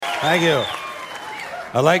Thank you.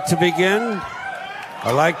 I'd like to begin.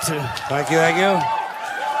 Thank you.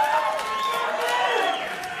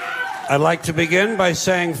 I'd like to begin by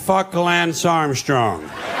saying, fuck Lance Armstrong.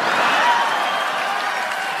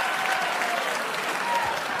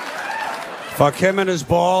 Fuck him and his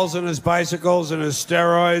balls and his bicycles and his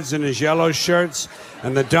steroids and his yellow shirts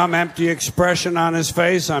and the dumb, empty expression on his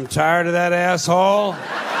face. I'm tired of that asshole.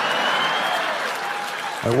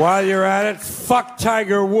 And while you're at it, fuck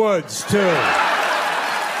Tiger Woods, too.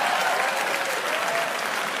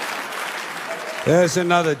 There's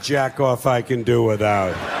another jack-off I can do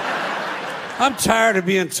without. I'm tired of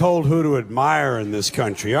being told who to admire in this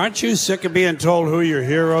country. Aren't you sick of being told who your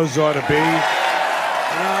heroes ought to be?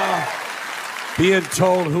 Being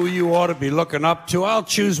told who you ought to be looking up to. I'll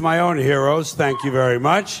choose my own heroes, thank you very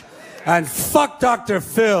much. And fuck Dr.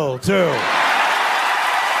 Phil, too.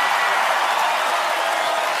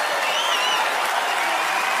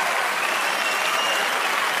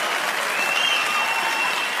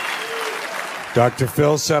 Dr.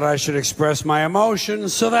 Phil said I should express my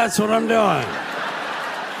emotions, so that's what I'm doing.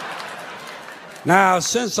 Now,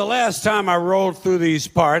 since the last time I rolled through these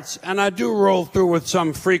parts, and I do roll through with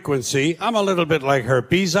some frequency, I'm a little bit like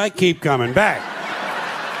herpes, I keep coming back.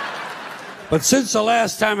 But since the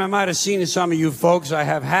last time I might have seen some of you folks, I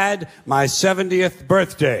have had my 70th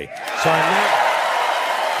birthday. So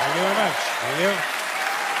thank you very much.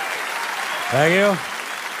 Thank you.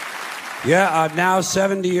 Yeah, I'm now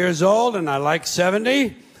 70 years old, and I like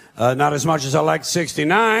 70. Not as much as I like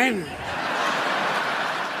 69.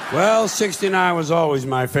 Well, 69 was always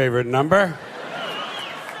my favorite number.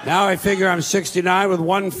 Now I figure I'm 69 with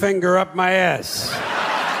one finger up my ass.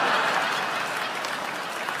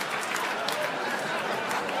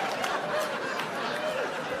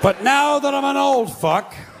 But now that I'm an old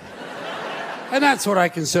fuck, and that's what I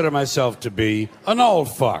consider myself to be, an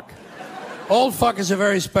old fuck. Old fuck is a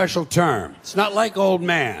very special term. It's not like old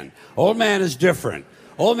man. Old man is different.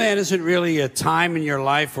 Old man isn't really a time in your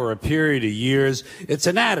life or a period of years. It's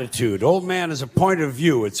an attitude. Old man is a point of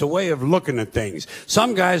view. It's a way of looking at things.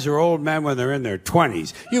 Some guys are old men when they're in their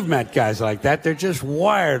 20s. You've met guys like that. They're just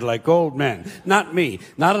wired like old men. Not me.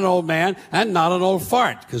 Not an old man and not an old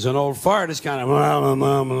fart. Because an old fart is kind of...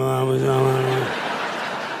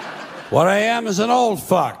 What I am is an old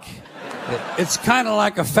fuck. It's kind of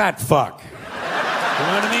like a fat fuck. You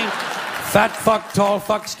know what I mean? Fat fuck, tall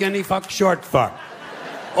fuck, skinny fuck, short fuck.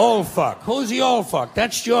 Old fuck. Who's the old fuck?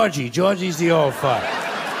 That's Georgie. Georgie's the old fuck.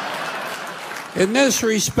 In this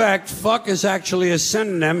respect, fuck is actually a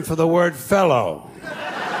synonym for the word fellow.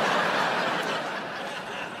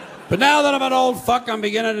 But now that I'm an old fuck, I'm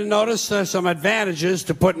beginning to notice there's some advantages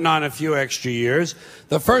to putting on a few extra years.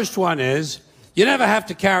 The first one is, you never have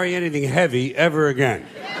to carry anything heavy ever again.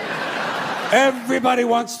 Everybody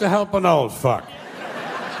wants to help an old fuck.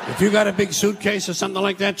 If you got a big suitcase or something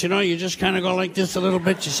like that, you know, you just kind of go like this a little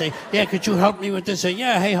bit. You say, yeah, could you help me with this? Say,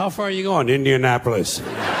 yeah, hey, how far are you going? Indianapolis.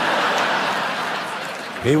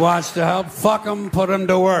 He wants to help. Fuck him, put him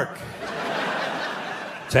to work.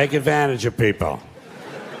 Take advantage of people.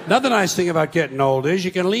 Another nice thing about getting old is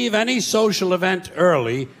you can leave any social event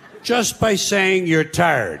early just by saying you're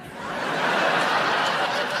tired.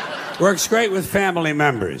 Works great with family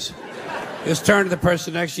members. Just turn to the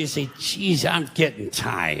person next to you and say, geez, I'm getting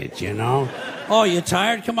tired, you know? Oh, you're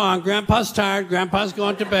tired? Come on, Grandpa's tired. Grandpa's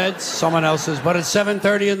going to bed. Someone else says, but it's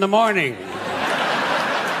 7:30 in the morning.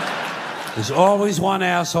 There's always one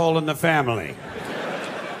asshole in the family.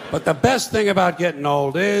 But the best thing about getting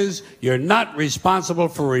old is you're not responsible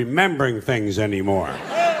for remembering things anymore.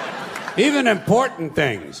 Even important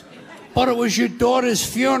things. But it was your daughter's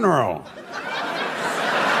funeral.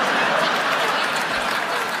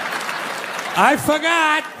 I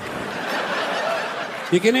forgot.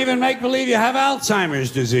 You can even make believe you have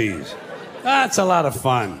Alzheimer's disease. That's a lot of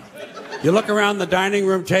fun. You look around the dining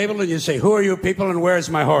room table and you say, who are you people and where's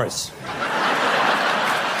my horse?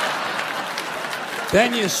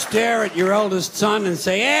 Then you stare at your eldest son and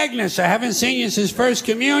say, Agnes, I haven't seen you since First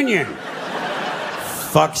Communion.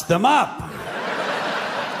 Fucks them up.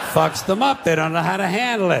 Fucks them up. They don't know how to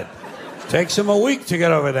handle it. Takes them a week to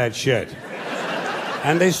get over that shit.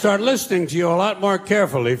 And they start listening to you a lot more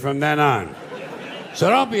carefully from then on. So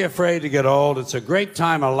don't be afraid to get old. It's a great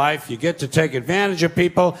time of life. You get to take advantage of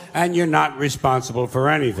people, and you're not responsible for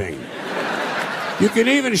anything. You can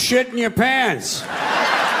even shit in your pants.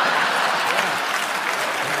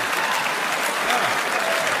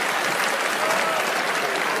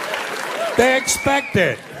 They expect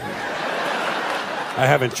it. I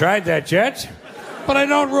haven't tried that yet, but I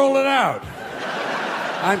don't rule it out.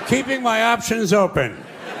 I'm keeping my options open.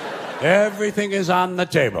 Everything is on the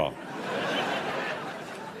table.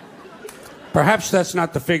 Perhaps that's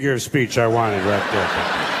not the figure of speech I wanted right there.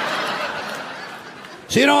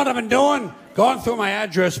 So you know what I've been doing? Going through my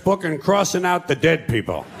address book and crossing out the dead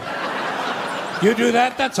people. You do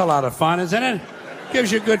that? That's a lot of fun, isn't it?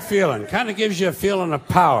 Gives you a good feeling. Kind of gives you a feeling of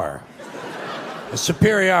power. A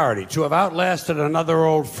superiority to have outlasted another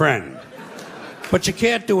old friend. But you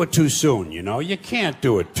can't do it too soon, you know? You can't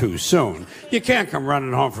do it too soon. You can't come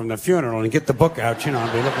running home from the funeral and get the book out, you know,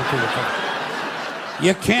 and be looking through the book.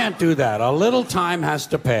 You can't do that. A little time has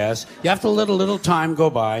to pass. You have to let a little time go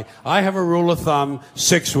by. I have a rule of thumb,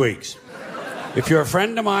 6 weeks. If you're a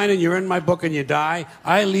friend of mine and you're in my book and you die,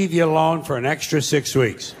 I leave you alone for an extra 6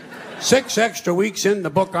 weeks. 6 extra weeks in the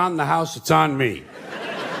book on the house, it's on me.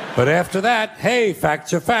 But after that, hey,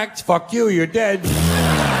 facts are facts. Fuck you, you're dead.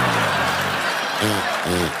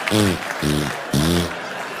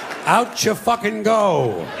 Out you fucking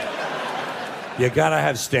go. You gotta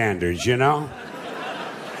have standards, you know?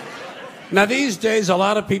 Now, these days, a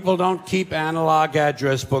lot of people don't keep analog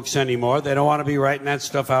address books anymore. They don't want to be writing that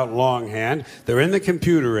stuff out longhand. They're in the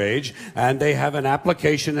computer age, and they have an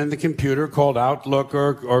application in the computer called Outlook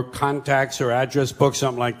or Contacts or Address Book,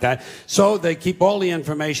 something like that. So they keep all the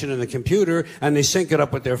information in the computer, and they sync it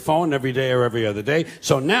up with their phone every day or every other day.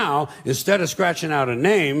 So now, instead of scratching out a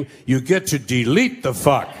name, you get to delete the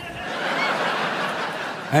fuck.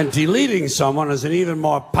 And deleting someone is an even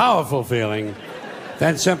more powerful feeling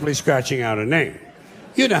than simply scratching out a name.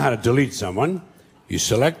 You know how to delete someone. You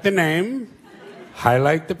select the name,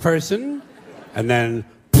 highlight the person, and then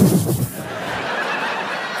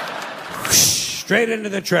straight into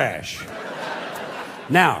the trash.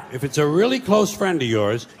 Now, if it's a really close friend of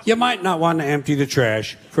yours, you might not want to empty the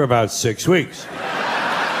trash for about 6 weeks.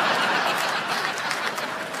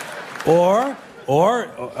 Or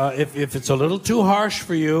if it's a little too harsh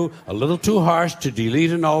for you, a little too harsh to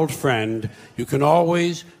delete an old friend, you can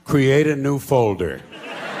always create a new folder.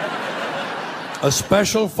 A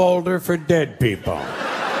special folder for dead people.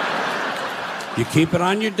 You keep it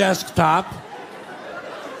on your desktop.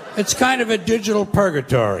 It's kind of a digital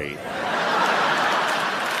purgatory.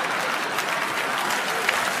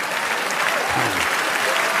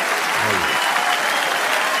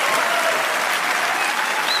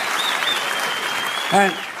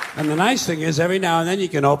 And the nice thing is, every now and then you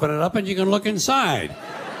can open it up and you can look inside.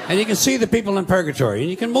 And you can see the people in purgatory. And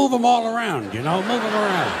you can move them all around, you know, move them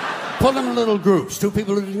around. Put them in little groups. 2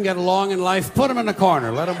 people who didn't get along in life, put them in a corner.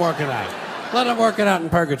 Let them work it out. Let them work it out in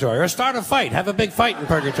purgatory. Or start a fight. Have a big fight in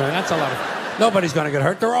purgatory. That's a lot of fun. Nobody's going to get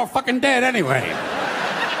hurt. They're all fucking dead anyway.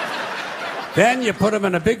 Then you put them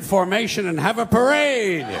in a big formation and have a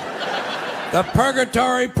parade. The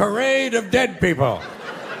Purgatory Parade of Dead People.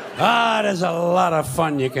 There's a lot of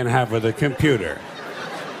fun you can have with a computer.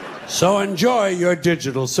 So enjoy your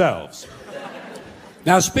digital selves.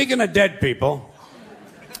 Now, speaking of dead people,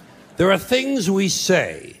 there are things we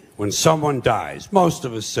say when someone dies. Most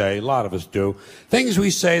of us say, a lot of us do, things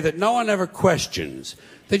we say that no one ever questions.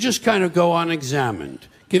 They just kind of go unexamined.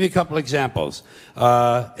 Give you a couple examples.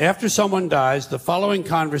 After someone dies, the following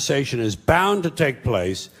conversation is bound to take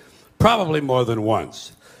place, probably more than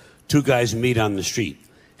once. 2 guys meet on the street.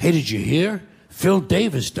 Hey, did you hear? Phil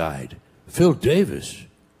Davis died. Phil Davis?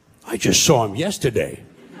 I just saw him yesterday.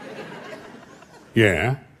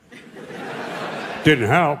 Yeah. Didn't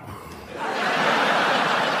help.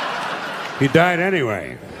 He died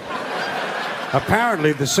anyway.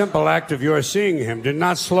 Apparently, the simple act of your seeing him did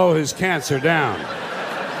not slow his cancer down.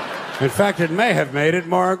 In fact, it may have made it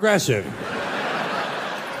more aggressive.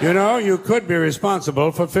 You know, you could be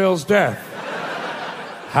responsible for Phil's death.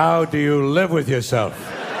 How do you live with yourself?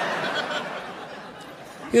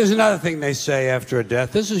 Here's another thing they say after a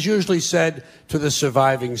death. This is usually said to the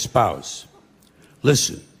surviving spouse.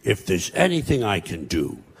 Listen, if there's anything I can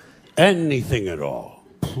do, anything at all,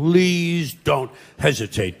 please don't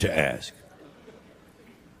hesitate to ask.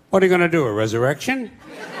 What are you going to do, a resurrection?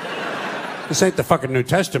 This ain't the fucking New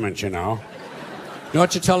Testament, you know. You know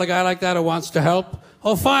what you tell a guy like that who wants to help?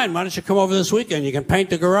 Oh, fine, why don't you come over this weekend? You can paint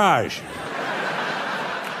the garage.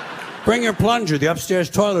 Bring your plunger. The upstairs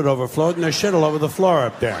toilet overflowed and there's shit all over the floor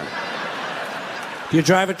up there. Do you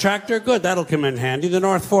drive a tractor? Good, that'll come in handy. The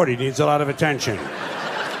North 40 needs a lot of attention.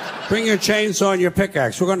 Bring your chainsaw and your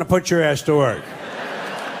pickaxe. We're going to put your ass to work.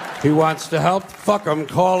 He wants to help? Fuck him.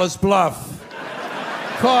 Call his bluff.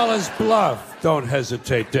 Call his bluff. Don't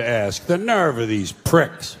hesitate to ask. The nerve of these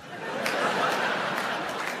pricks.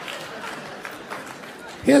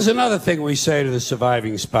 Here's another thing we say to the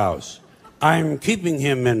surviving spouse. I'm keeping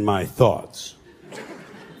him in my thoughts.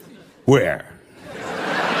 Where?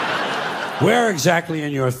 Where exactly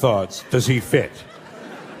in your thoughts does he fit?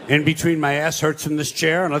 In between my ass hurts in this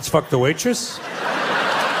chair and let's fuck the waitress?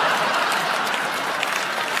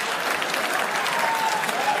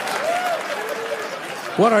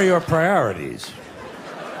 What are your priorities?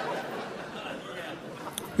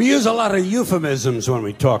 We use a lot of euphemisms when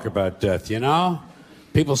we talk about death, you know?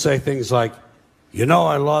 People say things like, you know,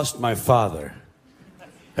 I lost my father.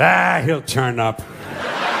 Ah, he'll turn up.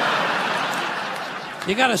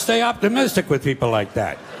 You gotta stay optimistic with people like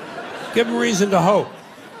that. Give them reason to hope.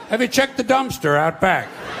 Have you checked the dumpster out back?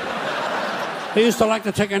 He used to like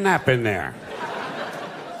to take a nap in there.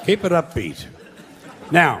 Keep it upbeat.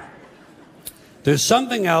 Now, there's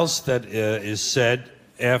something else that is said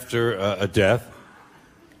after a death,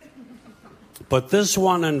 but this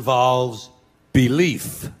one involves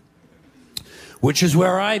belief, which is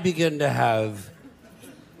where I begin to have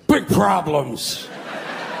big problems.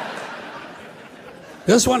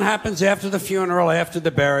 This one happens after the funeral, after the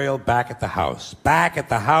burial, back at the house. Back at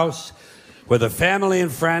the house where the family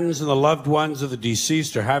and friends and the loved ones of the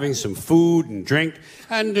deceased are having some food and drink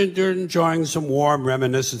and they're enjoying some warm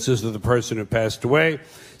reminiscences of the person who passed away.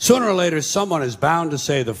 Sooner or later, someone is bound to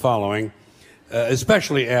say the following,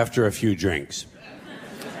 especially after a few drinks.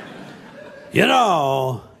 You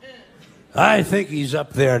know, I think he's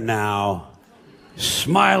up there now,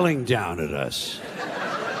 smiling down at us.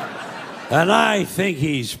 And I think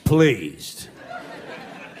he's pleased.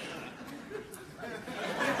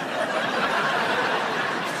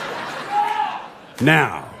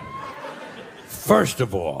 Now, first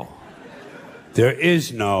of all, there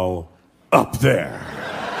is no up there.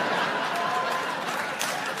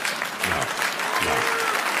 No.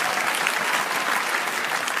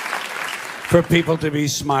 For people to be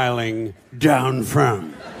smiling down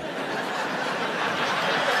from.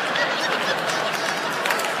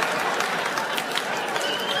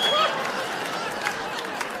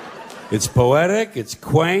 It's poetic, it's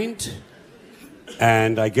quaint,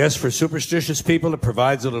 and I guess for superstitious people it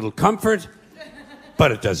provides a little comfort,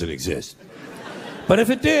 but it doesn't exist. But if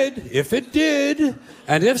it did,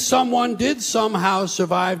 and if someone did somehow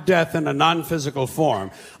survive death in a non-physical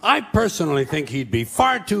form, I personally think he'd be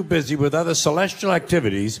far too busy with other celestial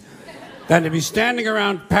activities than to be standing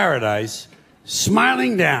around paradise,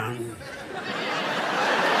 smiling down.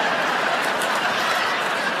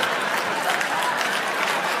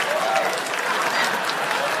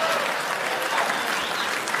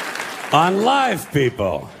 On live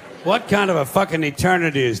people. What kind of a fucking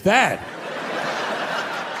eternity is that?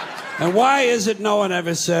 And why is it no one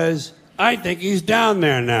ever says, I think he's down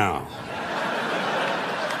there now,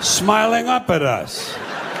 smiling up at us?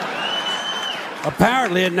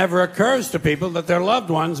 Apparently it never occurs to people that their loved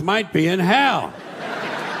ones might be in hell.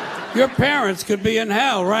 Your parents could be in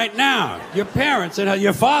hell right now. Your parents in hell,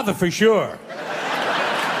 your father for sure.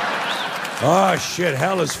 Oh shit,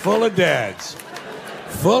 hell is full of dads.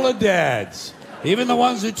 Full of dads. Even the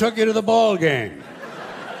ones who took you to the ball game.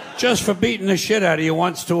 Just for beating the shit out of you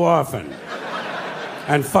once too often.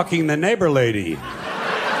 And fucking the neighbor lady.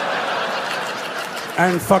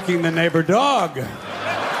 And fucking the neighbor dog.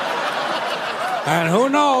 And who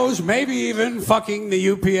knows, maybe even fucking the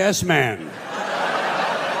UPS man.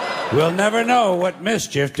 We'll never know what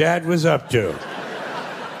mischief Dad was up to.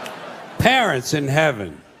 Parents in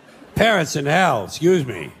heaven. Parents in hell, excuse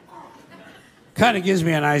me. Kind of gives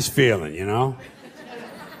me a nice feeling, you know?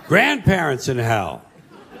 Grandparents in hell.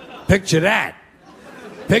 Picture that.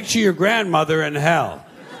 Picture your grandmother in hell.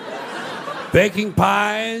 Baking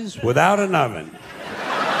pies without an oven.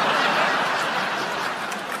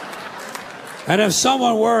 And if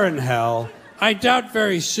someone were in hell, I doubt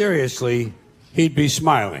very seriously he'd be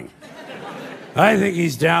smiling. I think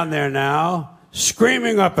he's down there now,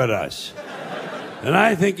 screaming up at us. And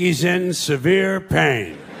I think he's in severe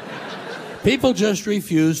pain. People just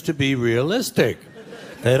refuse to be realistic.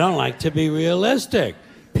 They don't like to be realistic.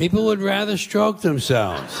 People would rather stroke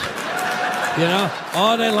themselves. You know?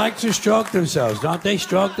 Oh, they like to stroke themselves. Don't they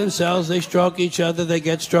stroke themselves? They stroke each other. They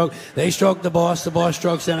get stroked. They stroke the boss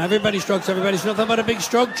strokes them. Everybody strokes everybody. It's nothing but a big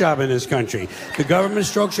stroke job in this country. The government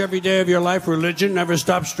strokes you every day of your life. Religion never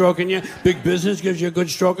stops stroking you. Big business gives you a good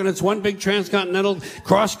stroke, and it's one big transcontinental,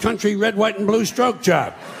 cross-country, red, white, and blue stroke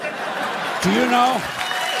job. Do you know?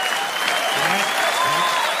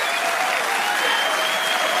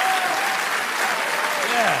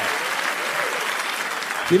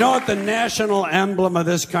 You know what the national emblem of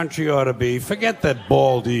this country ought to be? Forget that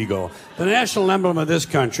bald eagle. The national emblem of this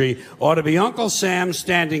country ought to be Uncle Sam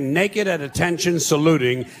standing naked at attention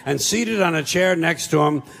saluting and seated on a chair next to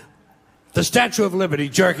him, the Statue of Liberty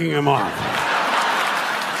jerking him off.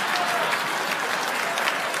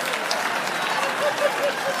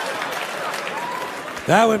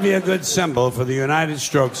 That would be a good symbol for the United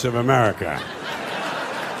Strokes of America.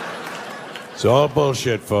 It's all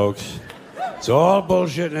bullshit, folks. It's all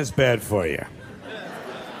bullshit and it's bad for you.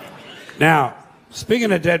 Now,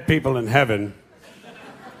 speaking of dead people in heaven,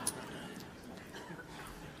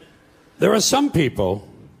 there are some people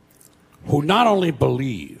who not only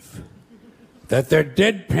believe that their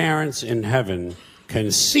dead parents in heaven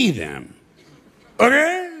can see them.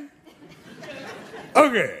 Okay?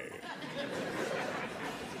 Okay.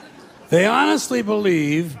 They honestly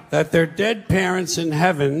believe that their dead parents in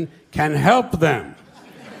heaven can help them.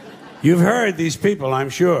 You've heard these people, I'm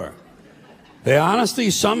sure. They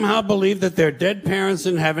honestly somehow believe that their dead parents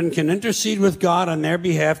in heaven can intercede with God on their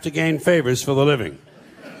behalf to gain favors for the living.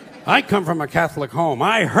 I come from a Catholic home.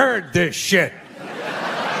 I heard this shit.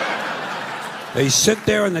 They sit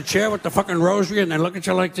there in the chair with the fucking rosary and they look at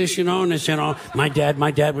you like this, you know, and they say, oh, my dad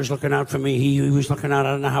was looking out for me. He was looking out.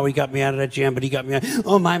 I don't know how he got me out of that jam, but he got me out.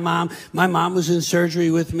 Oh, my mom was in surgery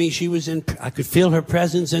with me. I could feel her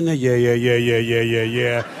presence in there.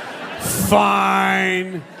 Yeah.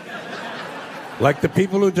 Fine. Like the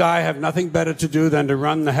people who die have nothing better to do than to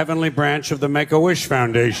run the heavenly branch of the Make-A-Wish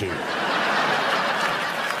Foundation.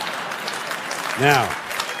 Now,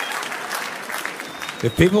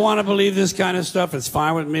 if people want to believe this kind of stuff, it's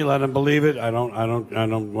fine with me. Let them believe it. I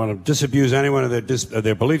don't want to disabuse anyone of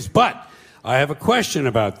their beliefs. But I have a question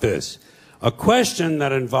about this. A question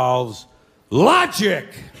that involves logic.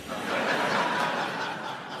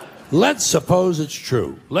 Let's suppose it's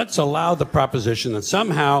true. Let's allow the proposition that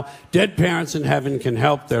somehow dead parents in heaven can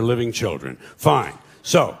help their living children. Fine.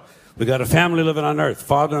 So, we got a family living on earth,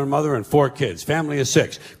 father and mother and 4 kids. Family of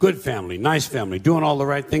 6. Good family, nice family, doing all the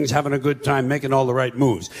right things, having a good time, making all the right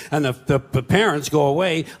moves. And the parents go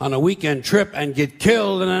away on a weekend trip and get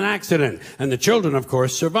killed in an accident. And the children, of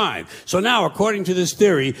course, survive. So now, according to this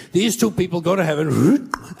theory, these 2 people go to heaven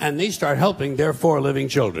and they start helping their 4 living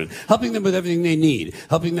children. Helping them with everything they need.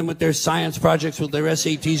 Helping them with their science projects, with their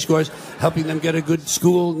SAT scores. Helping them get a good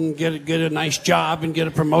school and get a nice job and get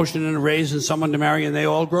a promotion and a raise and someone to marry, and they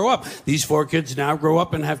all grow up. These 4 kids now grow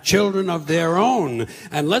up and have children of their own.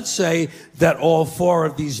 And let's say that all 4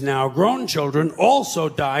 of these now grown children also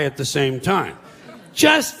die at the same time.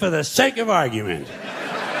 Just for the sake of argument.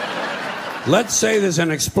 Let's say there's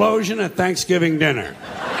an explosion at Thanksgiving dinner.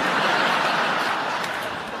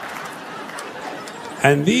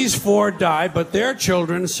 And these 4 die, but their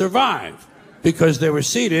children survive because they were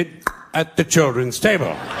seated at the children's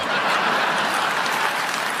table.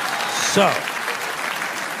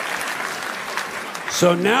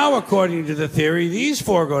 So now, according to the theory, these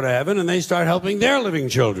 4 go to heaven and they start helping their living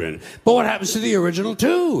children. But what happens to the original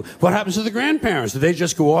 2? What happens to the grandparents? Do they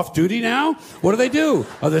just go off duty now? What do they do?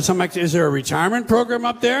 Is there a retirement program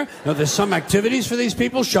up there? Are there some activities for these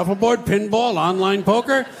people? Shuffleboard, pinball, online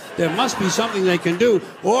poker? There must be something they can do.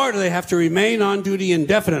 Or do they have to remain on duty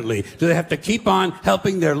indefinitely? Do they have to keep on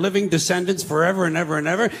helping their living descendants forever and ever and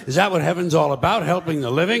ever? Is that what heaven's all about, helping the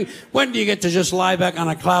living? When do you get to just lie back on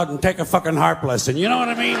a cloud and take a fucking harp lesson? You know what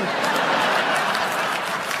I mean?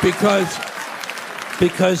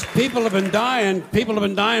 Because people have been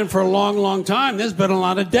dying for a long, long time. There's been a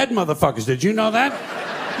lot of dead motherfuckers. Did you know that?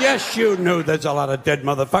 Yes, you knew there's a lot of dead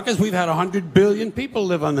motherfuckers. We've had 100 billion people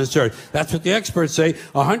live on this earth. That's what the experts say.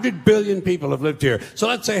 100 billion people have lived here. So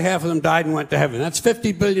let's say half of them died and went to heaven. That's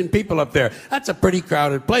 50 billion people up there. That's a pretty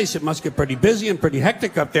crowded place. It must get pretty busy and pretty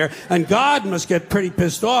hectic up there. And God must get pretty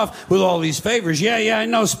pissed off with all these favors. Yeah, I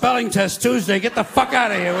know. Spelling test Tuesday. Get the fuck out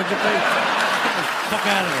of here, would you please? Get the fuck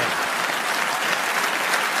out of here.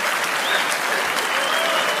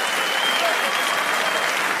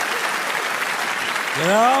 You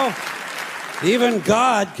know, even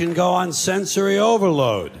God can go on sensory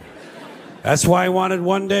overload. That's why he wanted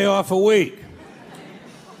 1 day off a week.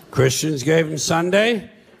 Christians gave him Sunday.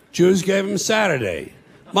 Jews gave him Saturday.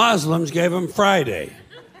 Muslims gave him Friday.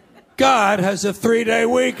 God has a 3-day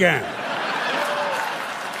weekend.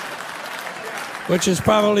 Which is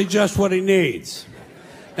probably just what he needs.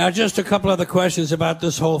 Now, just a couple other questions about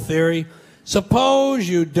this whole theory. Suppose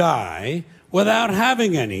you die without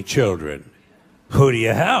having any children. Who do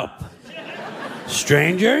you help?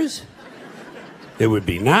 Strangers? It would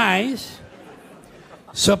be nice.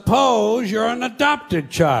 Suppose you're an adopted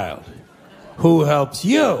child. Who helps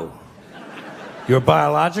you? Your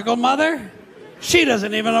biological mother? She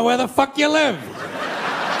doesn't even know where the fuck you live.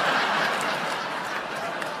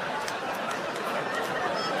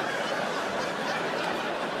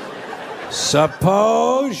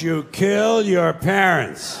 Suppose you kill your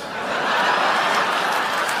parents.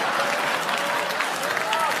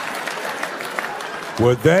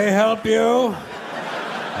 Would they help you?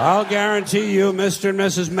 I'll guarantee you Mr. and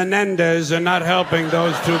Mrs. Menendez are not helping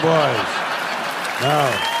those two boys.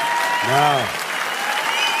 No.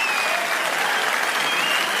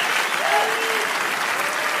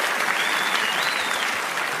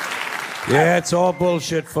 Yeah, it's all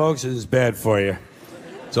bullshit, folks. It's bad for you.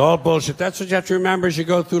 It's all bullshit. That's what you have to remember as you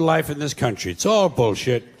go through life in this country. It's all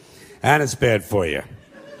bullshit, and it's bad for you.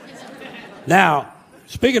 Now,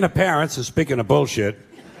 speaking of parents and speaking of bullshit,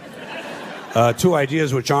 two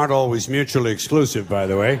ideas which aren't always mutually exclusive, by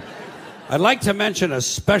the way, I'd like to mention a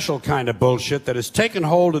special kind of bullshit that has taken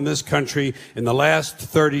hold in this country in the last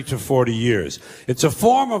 30 to 40 years. It's a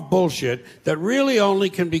form of bullshit that really only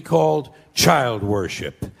can be called child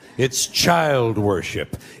worship. It's child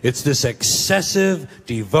worship. It's this excessive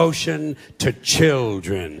devotion to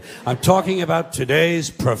children. I'm talking about today's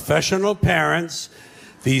professional parents,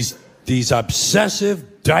 these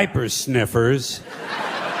obsessive diaper sniffers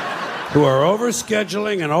who are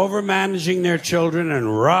overscheduling and overmanaging their children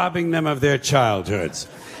and robbing them of their childhoods.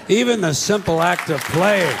 Even the simple act of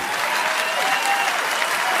playing.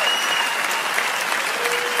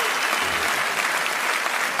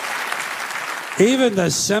 Even the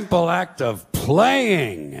simple act of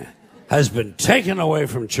playing has been taken away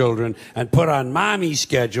from children and put on mommy's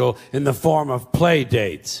schedule in the form of play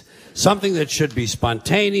dates. Something that should be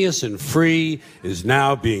spontaneous and free is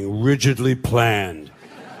now being rigidly planned.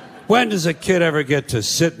 When does a kid ever get to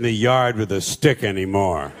sit in the yard with a stick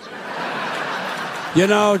anymore? You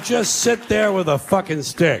know, just sit there with a fucking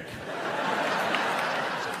stick.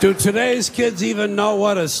 Do today's kids even know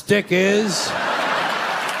what a stick is?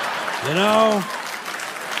 You know?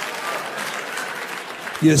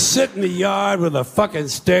 You sit in the yard with a fucking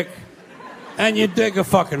stick and you dig a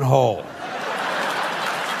fucking hole.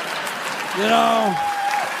 You know?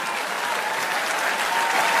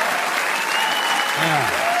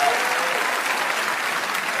 Yeah.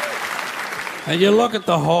 And you look at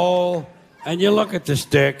the hole and you look at the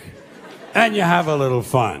stick and you have a little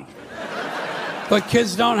fun. But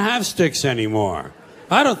kids don't have sticks anymore.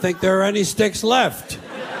 I don't think there are any sticks left.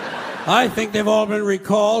 I think they've all been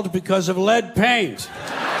recalled because of lead paint.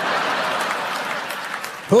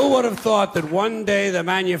 Who would have thought that one day the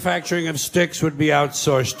manufacturing of sticks would be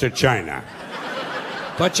outsourced to China?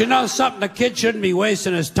 But you know something? A kid shouldn't be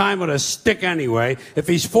wasting his time with a stick anyway. If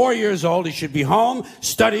he's 4 years old, he should be home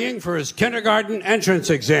studying for his kindergarten entrance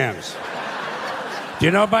exams. Do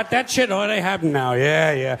you know about that shit? Oh, they have them now.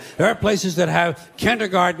 Yeah. There are places that have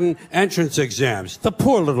kindergarten entrance exams. The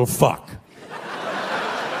poor little fuck.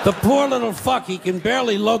 The poor little fuck, he can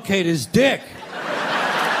barely locate his dick.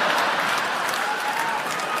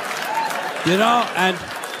 You know,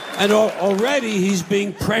 and already he's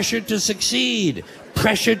being pressured to succeed.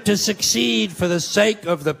 Pressured to succeed for the sake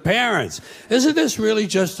of the parents. Isn't this really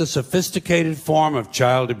just a sophisticated form of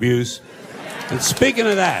child abuse? And speaking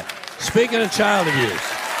of that, speaking of child abuse,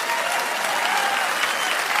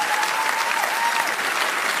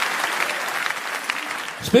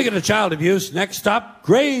 speaking of child abuse, next stop,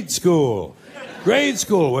 grade school. Grade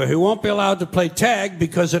school, where he won't be allowed to play tag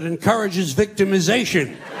because it encourages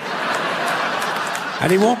victimization.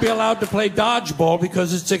 And he won't be allowed to play dodgeball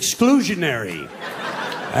because it's exclusionary.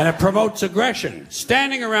 And it promotes aggression.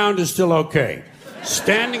 Standing around is still okay.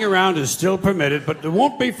 Standing around is still permitted, but it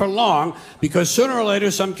won't be for long because sooner or later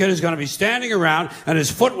some kid is going to be standing around and his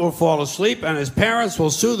foot will fall asleep and his parents will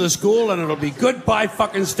sue the school and it'll be goodbye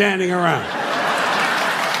fucking standing around.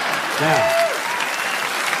 Now,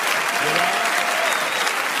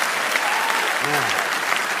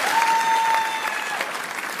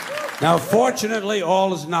 Now, fortunately,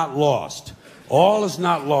 all is not lost. All is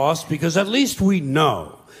not lost because at least we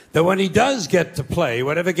know that when he does get to play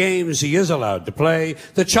whatever games he is allowed to play,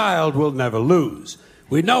 the child will never lose.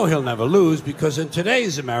 We know he'll never lose because in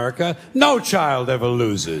today's America, no child ever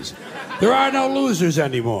loses. There are no losers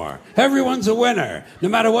anymore. Everyone's a winner. No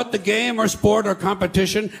matter what the game or sport or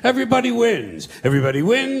competition, everybody wins. Everybody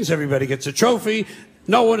wins, everybody gets a trophy.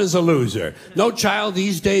 No one is a loser. No child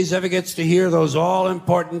these days ever gets to hear those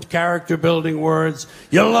all-important character-building words.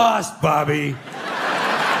 You lost, Bobby.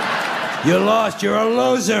 You lost. You're a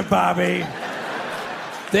loser, Bobby.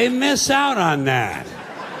 They miss out on that.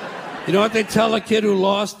 You know what they tell a kid who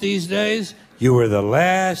lost these days? You were the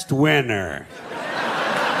last winner.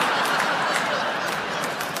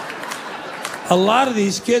 A lot of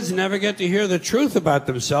these kids never get to hear the truth about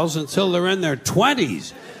themselves until they're in their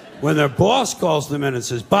 20s. When their boss calls them in and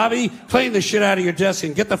says, Bobby, clean the shit out of your desk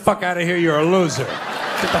and get the fuck out of here, you're a loser.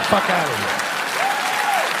 Get the fuck out of here.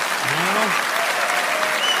 You know?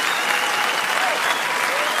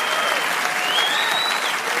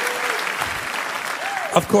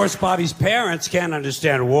 Of course, Bobby's parents can't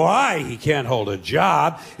understand why he can't hold a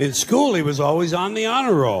job. In school, he was always on the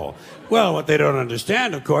honor roll. Well, what they don't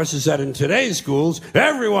understand, of course, is that in today's schools,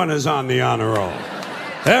 everyone is on the honor roll.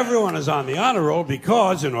 Everyone is on the honor roll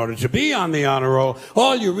because in order to be on the honor roll,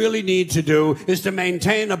 all you really need to do is to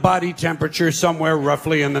maintain a body temperature somewhere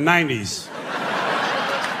roughly in the 90s.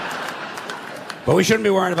 But we shouldn't be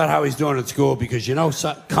worrying about how he's doing at school because, you know,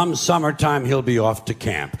 come summertime, he'll be off to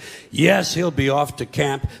camp. Yes, he'll be off to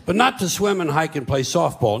camp, but not to swim and hike and play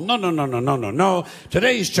softball. No.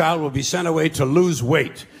 Today's child will be sent away to lose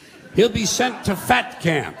weight. He'll be sent to fat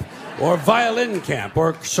camp, or violin camp,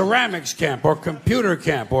 or ceramics camp, or computer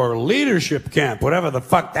camp, or leadership camp, whatever the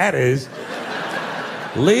fuck that is.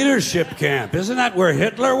 Leadership camp. Isn't that where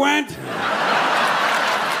Hitler went?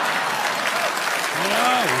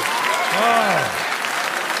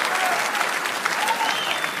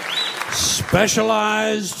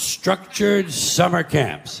 Specialized, structured summer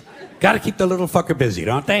camps. Gotta keep the little fucker busy,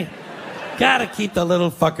 don't they? Gotta keep the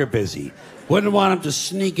little fucker busy. Wouldn't want him to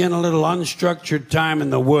sneak in a little unstructured time in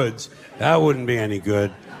the woods. That wouldn't be any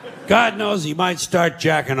good. God knows he might start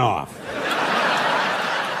jacking off.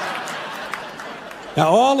 Now,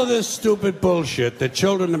 all of this stupid bullshit that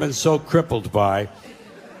children have been so crippled by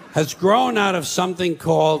has grown out of something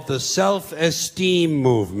called the self-esteem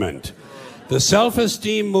movement. The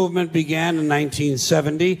self-esteem movement began in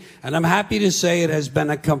 1970, and I'm happy to say it has been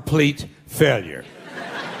a complete failure.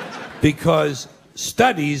 Because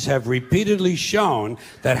studies have repeatedly shown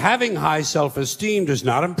that having high self-esteem does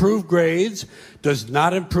not improve grades, does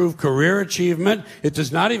not improve career achievement, it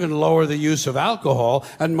does not even lower the use of alcohol,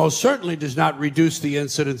 and most certainly does not reduce the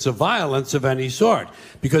incidence of violence of any sort.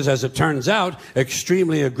 Because as it turns out,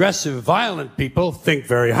 extremely aggressive, violent people think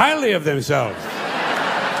very highly of themselves.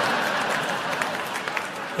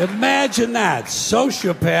 Imagine that.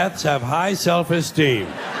 Sociopaths have high self-esteem.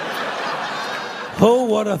 Who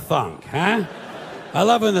would have thunk, huh? I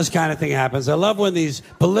love when this kind of thing happens. I love when these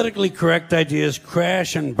politically correct ideas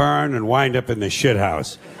crash and burn and wind up in the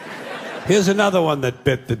shithouse. Here's another one that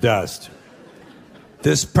bit the dust.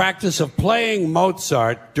 This practice of playing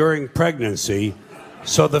Mozart during pregnancy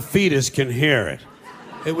so the fetus can hear it.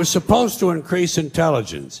 It was supposed to increase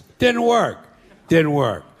intelligence. Didn't work.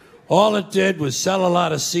 All it did was sell a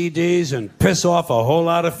lot of CDs and piss off a whole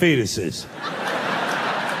lot of fetuses.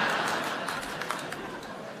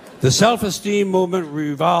 The self-esteem movement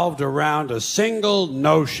revolved around a single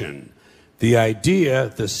notion,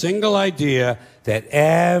 the single idea that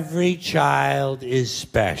every child is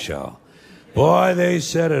special. Boy, they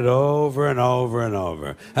said it over and over and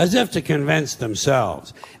over, as if to convince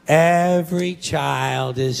themselves. Every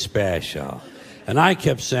child is special. And I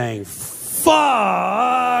kept saying,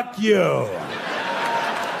 fuck you.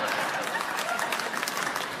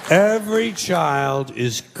 Every child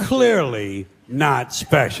is clearly not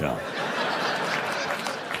special.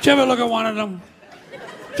 Did you ever look at one of them?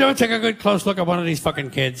 Did you ever take a good close look at one of these fucking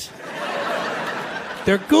kids?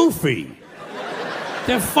 They're goofy.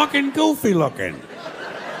 They're fucking goofy looking.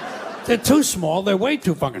 They're too small. They're way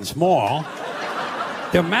too fucking small.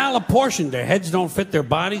 They're malapportioned. Their heads don't fit their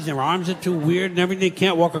bodies. Their arms are too weird and everything. They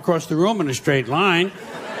can't walk across the room in a straight line.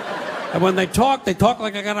 And when they talk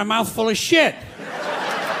like I got a mouthful of shit.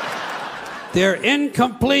 They're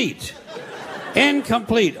incomplete.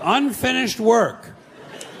 Incomplete, unfinished work.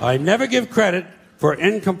 I never give credit for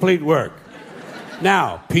incomplete work.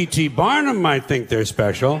 Now, P.T. Barnum might think they're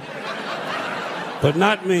special, but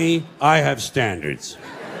not me. I have standards.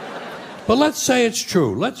 But let's say it's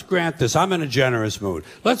true. Let's grant this. I'm in a generous mood.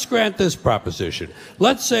 Let's grant this proposition.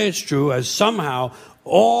 Let's say it's true as somehow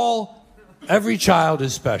every child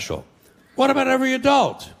is special. What about every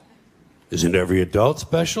adult? Isn't every adult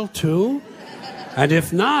special too? And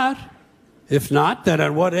if not, then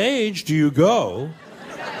at what age do you go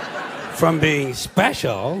from being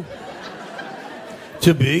special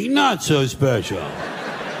to being not so special?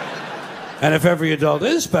 And if every adult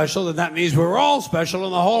is special, then that means we're all special,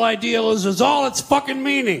 and the whole idea loses all its fucking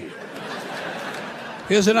meaning.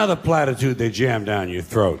 Here's another platitude they jam down your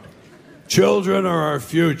throat. Children are our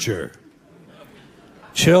future.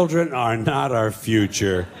 Children are not our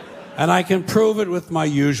future. And I can prove it with my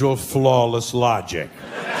usual flawless logic.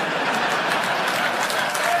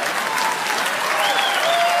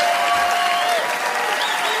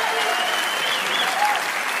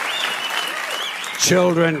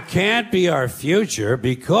 Children can't be our future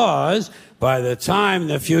because by the time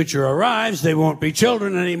the future arrives, they won't be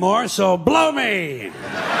children anymore, so blow me!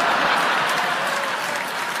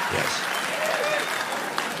 Yes.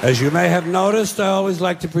 As you may have noticed, I always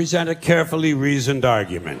like to present a carefully reasoned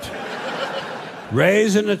argument.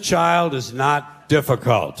 Raising a child is not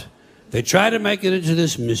difficult. They try to make it into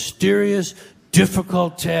this mysterious,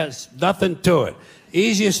 difficult test. Nothing to it.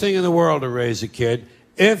 Easiest thing in the world to raise a kid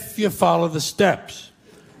if you follow the steps.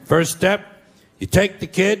 First step, you take the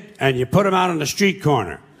kid and you put him out on the street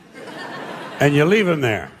corner. And you leave him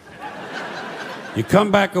there. You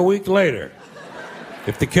come back a week later.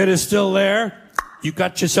 If the kid is still there, you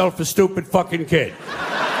got yourself a stupid fucking kid.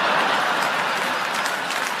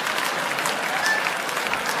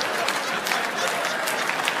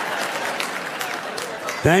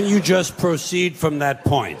 Then you just proceed from that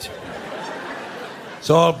point.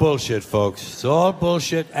 It's all bullshit, folks. It's all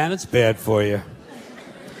bullshit, and it's bad for you.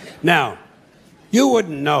 Now, you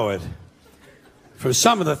wouldn't know it for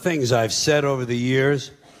some of the things I've said over the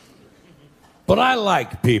years, but I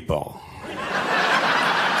like people.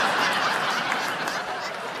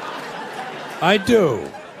 I do.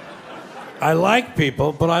 I like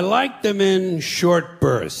people, but I like them in short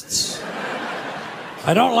bursts.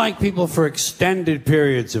 I don't like people for extended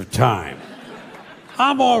periods of time.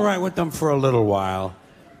 I'm all right with them for a little while,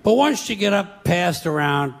 but once you get up past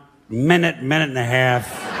around minute and a half,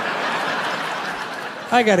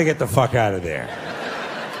 I got to get the fuck out of there.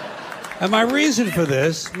 And my reason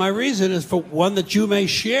is for one that you may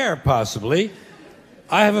share, possibly.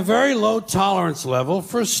 I have a very low tolerance level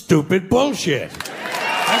for stupid bullshit.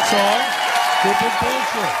 That's all. Stupid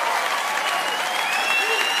bullshit.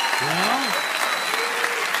 You know?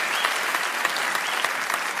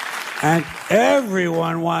 And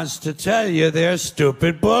everyone wants to tell you their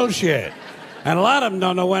stupid bullshit. And a lot of them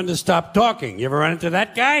don't know when to stop talking. You ever run into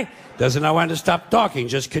that guy? Doesn't know when to stop talking,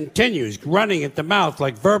 just continues running at the mouth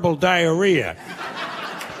like verbal diarrhea.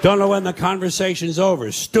 Don't know when the conversation's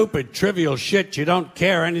over. Stupid, trivial shit you don't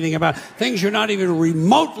care anything about. Things you're not even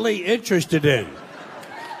remotely interested in.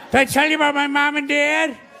 Did I tell you about my mom and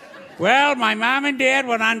dad? Well, my mom and dad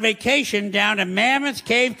went on vacation down to Mammoth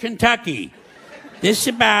Cave, Kentucky. This is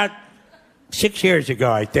about 6 years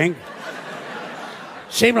ago, I think.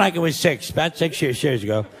 Seemed like it was about 6 years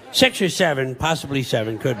ago. 6 or 7, possibly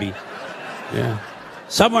 7, could be. Yeah.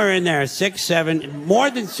 Somewhere in there, 6, 7, more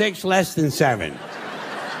than 6, less than 7.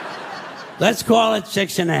 Let's call it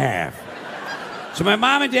 6.5. So my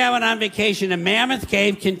mom and dad went on vacation to Mammoth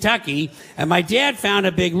Cave, Kentucky, and my dad found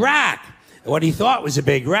a big rock. What he thought was a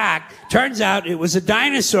big rock, turns out it was a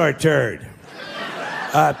dinosaur turd.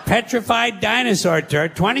 A petrified dinosaur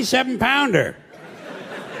turd, 27-pounder.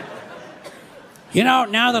 You know,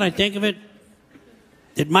 now that I think of it,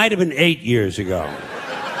 it might have been 8 years ago.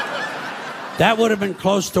 That would have been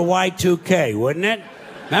close to Y2K, wouldn't it?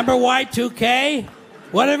 Remember Y2K?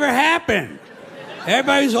 Whatever happened?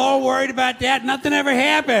 Everybody's all worried about that. Nothing ever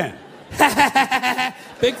happened.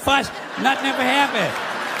 Big fuss. Nothing ever happened.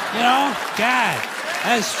 You know? God,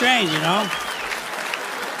 that's strange, you know?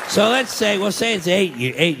 So let's say, we'll say it's 8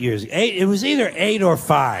 years. It was either 8 or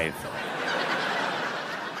 5.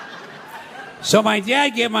 So my dad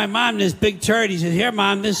gave my mom this big turd. He said, "Here,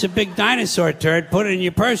 Mom, this is a big dinosaur turd. Put it in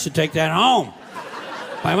your purse and take that home."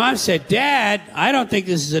 My mom said, "Dad, I don't think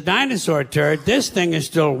this is a dinosaur turd. This thing is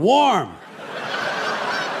still warm.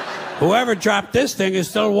 Whoever dropped this thing is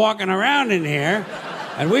still walking around in here,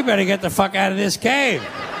 and we better get the fuck out of this cave."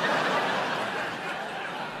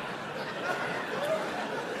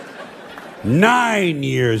 9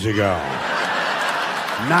 years ago.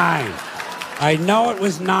 9. I know it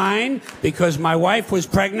was 9 because my wife was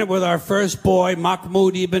pregnant with our first boy,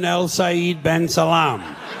 Mahmoud ibn El Said ben Salam.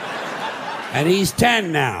 And he's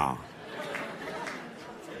 10 now.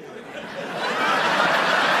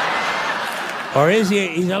 Or is he?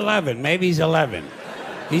 He's 11. Maybe he's 11.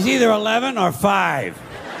 He's either 11 or 5.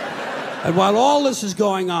 And while all this is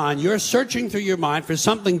going on, you're searching through your mind for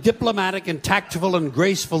something diplomatic and tactful and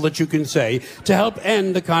graceful that you can say to help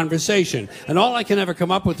end the conversation. And all I can ever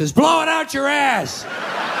come up with is, blow it out your ass!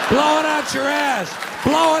 Blow it out your ass!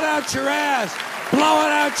 Blow it out your ass! Blow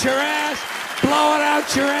it out your ass! Blow it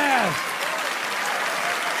out your ass!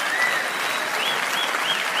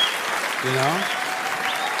 You know?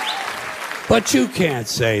 But you can't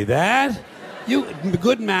say that.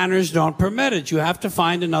 Good manners don't permit it. You have to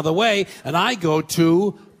find another way, and I go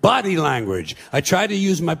to body language. I try to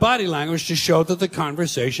use my body language to show that the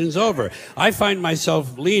conversation's over. I find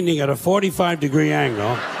myself leaning at a 45-degree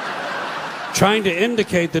angle, trying to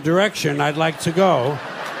indicate the direction I'd like to go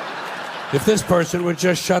if this person would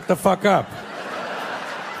just shut the fuck up.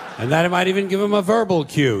 And that I might even give him a verbal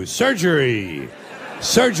cue. Surgery.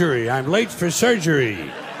 Surgery. I'm late for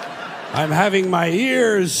surgery. I'm having my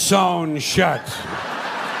ears sewn shut.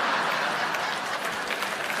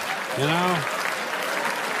 You know?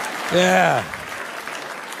 Yeah.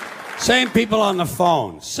 Same people on the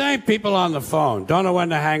phone. Same people on the phone. Don't know when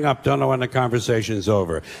to hang up. Don't know when the conversation's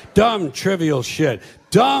over. Dumb, trivial shit.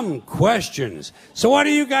 Dumb questions. So what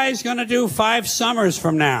are you guys going to do 5 summers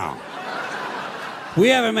from now? We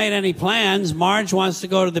haven't made any plans. Marge wants to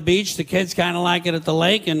go to the beach. The kids kind of like it at the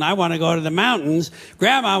lake, and I want to go to the mountains.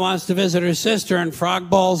 Grandma wants to visit her sister in Frog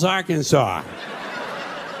Balls, Arkansas.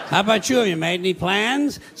 How about you? Have you made any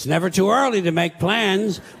plans? It's never too early to make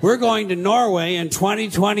plans. We're going to Norway in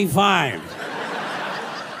 2025.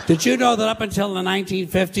 Did you know that up until the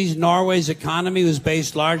 1950s, Norway's economy was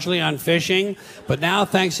based largely on fishing? But now,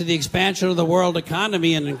 thanks to the expansion of the world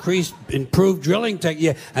economy and improved drilling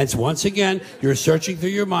technique, and once again, you're searching through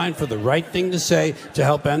your mind for the right thing to say to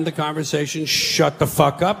help end the conversation. Shut the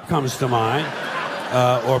fuck up comes to mind.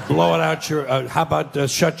 Or blow it out your... how about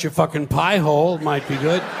shut your fucking pie hole? Might be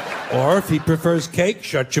good. Or if he prefers cake,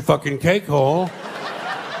 shut your fucking cake hole.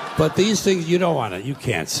 But these things, you don't want to, you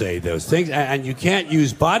can't say those things. And you can't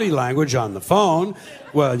use body language on the phone.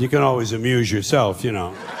 Well, you can always amuse yourself, you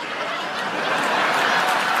know.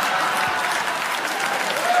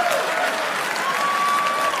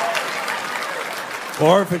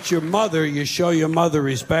 Or if it's your mother, you show your mother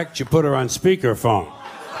respect, you put her on speakerphone.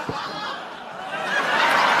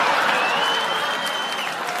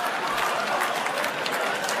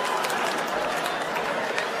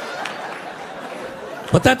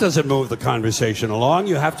 But that doesn't move the conversation along.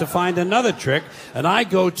 You have to find another trick, and I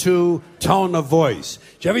go to tone of voice.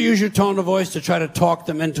 Do you ever use your tone of voice to try to talk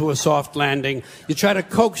them into a soft landing? You try to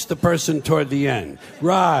coax the person toward the end.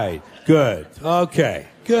 Right. Good. Okay.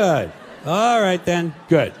 Good. All right, then.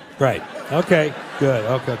 Good. Right. Okay. Good.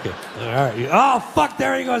 Okay. Okay. All right. Oh, fuck,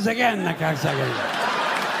 there he goes again. The cocksucker.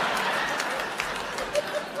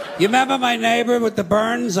 You remember my neighbor with the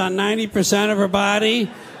burns on 90% of her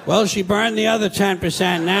body? Well, she burned the other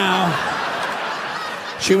 10% now.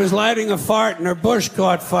 She was lighting a fart and her bush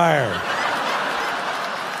caught fire.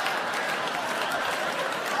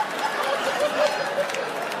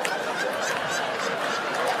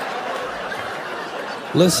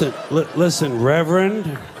 Listen,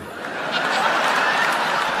 Reverend.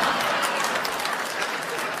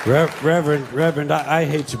 Reverend, I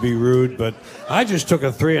hate to be rude, but I just took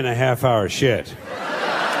a 3.5-hour shit.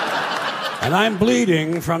 And I'm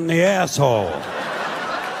bleeding from the asshole.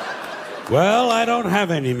 Well, I don't have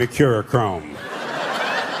any mercurochrome.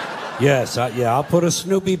 Yes, I'll put a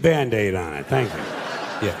Snoopy Band-Aid on it. Thank you.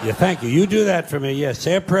 Yeah, thank you. You do that for me. Yes,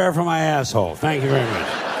 say a prayer for my asshole. Thank you very much.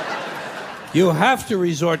 You have to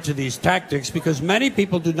resort to these tactics because many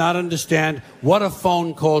people do not understand what a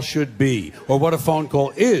phone call should be or what a phone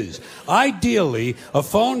call is. Ideally, a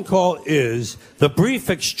phone call is the brief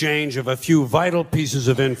exchange of a few vital pieces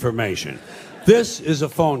of information. This is a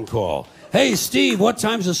phone call. Hey, Steve, what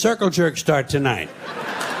time's the circle jerk start tonight?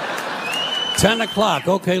 10 o'clock.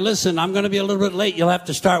 Okay, listen, I'm going to be a little bit late. You'll have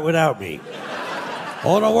to start without me.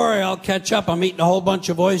 Oh, don't worry, I'll catch up. I'm eating a whole bunch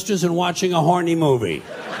of oysters and watching a horny movie.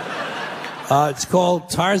 It's called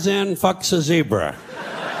Tarzan Fucks a Zebra.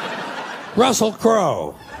 Russell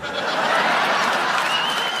Crowe.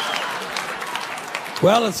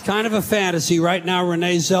 Well, it's kind of a fantasy. Right now,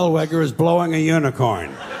 Renee Zellweger is blowing a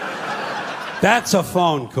unicorn. That's a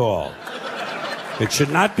phone call. It should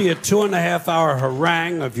not be a 2.5-hour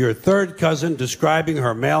harangue of your third cousin describing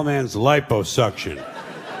her mailman's liposuction.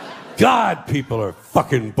 God, people are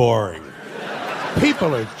fucking boring.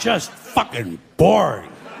 People are just fucking boring.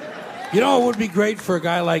 You know, it would be great for a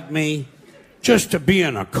guy like me just to be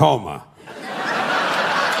in a coma.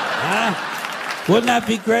 Huh? Wouldn't that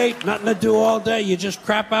be great? Nothing to do all day. You just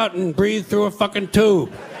crap out and breathe through a fucking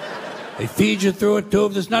tube. They feed you through a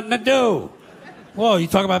tube. There's nothing to do. Whoa, you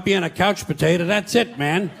talk about being a couch potato. That's it,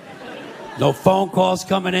 man. No phone calls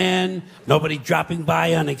coming in. Nobody dropping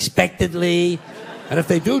by unexpectedly. And if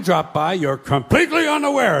they do drop by, you're completely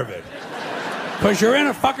unaware of it. Because you're in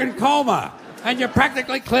a fucking coma. And you're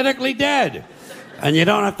practically clinically dead. And you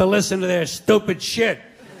don't have to listen to their stupid shit.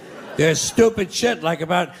 Their stupid shit, like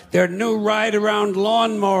about their new ride-around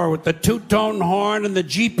lawnmower with the two-tone horn and the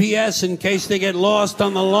GPS in case they get lost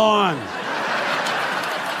on the lawn.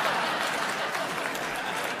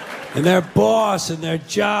 And their boss and their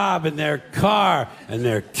job and their car and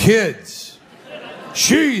their kids.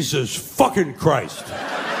 Jesus fucking Christ.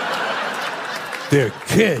 Their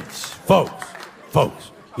kids.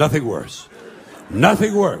 Folks, nothing worse.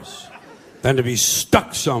 Nothing worse than to be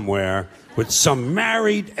stuck somewhere with some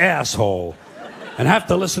married asshole and have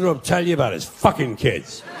to listen to him tell you about his fucking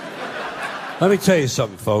kids. Let me tell you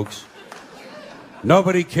something, folks.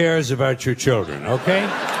 Nobody cares about your children, okay? You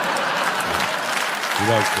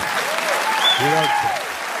don't care. You don't care.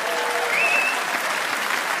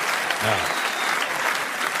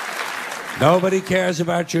 Nobody cares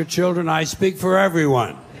about your children. I speak for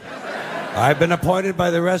everyone. I've been appointed by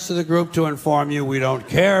the rest of the group to inform you we don't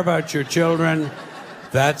care about your children.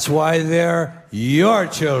 That's why they're your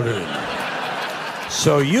children.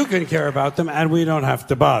 So you can care about them and we don't have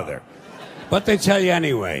to bother. But they tell you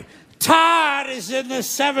anyway. Todd is in the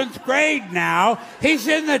 7th grade now. He's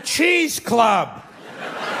in the cheese club.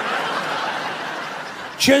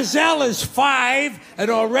 Giselle is 5 and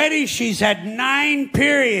already she's had 9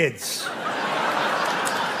 periods.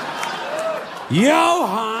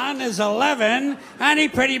 Johan is 11, and he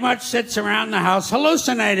pretty much sits around the house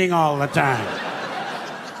hallucinating all the time.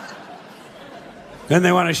 Then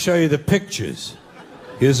they want to show you the pictures.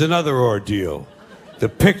 Here's another ordeal. The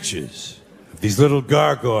pictures of these little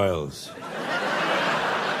gargoyles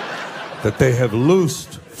that they have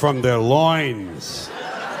loosed from their loins.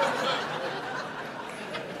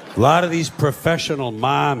 A lot of these professional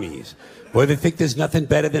mommies, boy, they think there's nothing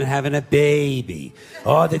better than having a baby.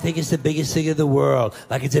 Oh, they think it's the biggest thing in the world,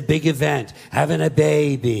 like it's a big event, having a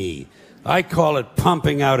baby. I call it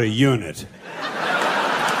pumping out a unit.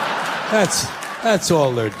 That's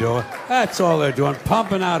all they're doing. That's all they're doing,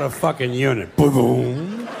 pumping out a fucking unit.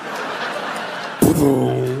 Boom,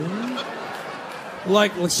 boom.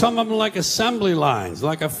 Like some of them like assembly lines,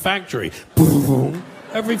 like a factory. Boom,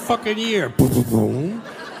 every fucking year. Boom.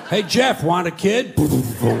 Hey, Jeff, want a kid? Boom.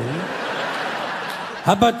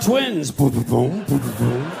 How about twins?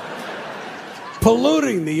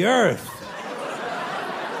 Polluting the earth.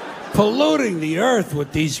 Polluting the earth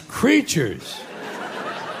with these creatures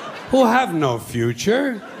who have no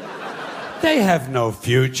future. They have no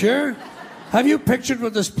future. Have you pictured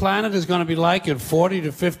what this planet is going to be like in 40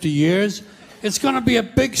 to 50 years? It's going to be a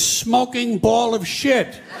big smoking ball of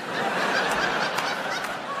shit.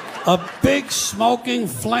 A big smoking,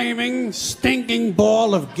 flaming, stinking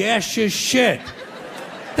ball of gaseous shit.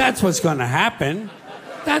 That's what's going to happen.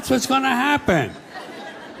 That's what's going to happen.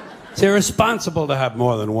 It's irresponsible to have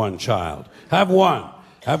more than one child. Have one.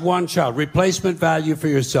 Have one child. Replacement value for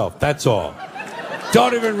yourself. That's all.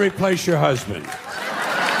 Don't even replace your husband.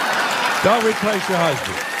 Don't replace your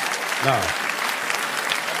husband.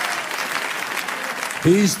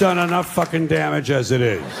 No. He's done enough fucking damage as it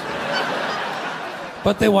is.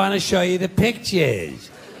 But they want to show you the pictures.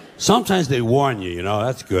 Sometimes they warn you, you know,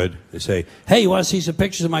 that's good. They say, hey, you want to see some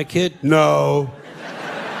pictures of my kid? No.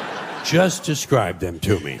 Just describe them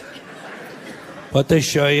to me. But they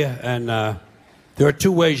show you, and there are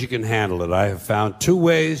 2 ways you can handle it. I have found 2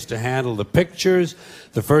 ways to handle the pictures.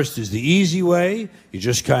 The first is the easy way. You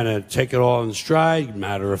just kind of take it all in stride,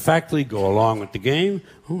 matter-of-factly, go along with the game.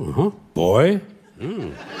 Boy.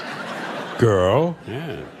 Girl.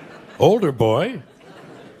 Yeah. Older boy.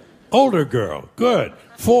 Older girl. Good.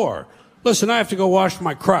 4. Listen, I have to go wash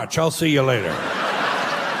my crotch. I'll see you later.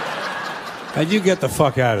 And you get the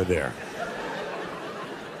fuck out of there.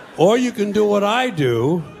 Or you can do what I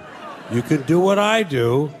do. You can do what I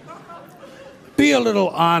do. Be a little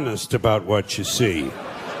honest about what you see.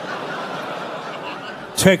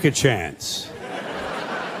 Take a chance.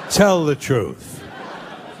 Tell the truth.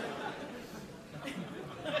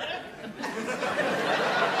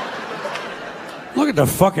 Look at the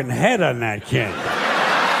fucking head on that kid.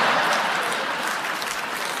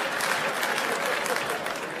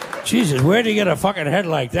 Jesus, where'd you get a fucking head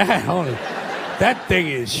like that? Holy, that thing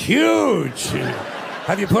is huge.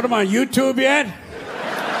 Have you put him on YouTube yet?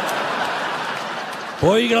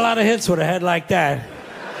 Boy, you get a lot of hits with a head like that.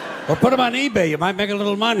 Or put him on eBay. You might make a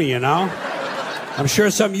little money, you know? I'm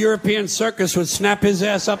sure some European circus would snap his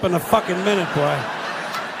ass up in a fucking minute, boy.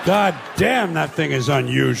 God damn, that thing is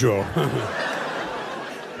unusual.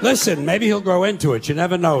 Listen, maybe he'll grow into it. You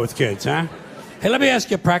never know with kids, huh? Hey, let me ask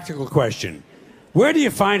you a practical question. Where do you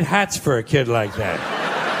find hats for a kid like that?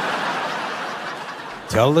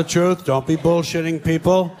 Tell the truth. Don't be bullshitting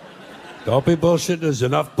people. Don't be bullshit. There's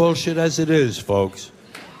enough bullshit as it is, folks.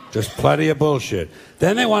 Just plenty of bullshit.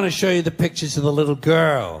 Then they want to show you the pictures of the little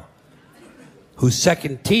girl whose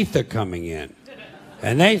second teeth are coming in.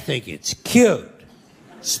 And they think it's cute.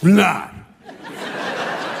 It's not.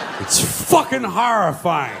 It's fucking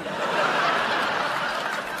horrifying.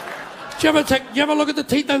 Do you ever look at the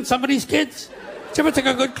teeth on somebody's kids? Do you ever take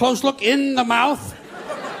a good close look in the mouth?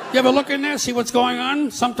 You ever look in there, see what's going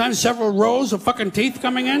on? Sometimes several rows of fucking teeth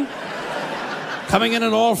coming in. Coming in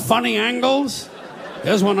at all funny angles.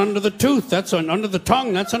 There's one under the tooth. That's under the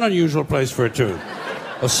tongue. That's an unusual place for a tooth.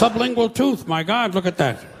 A sublingual tooth. My God, look at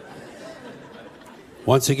that.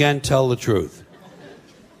 Once again, tell the truth.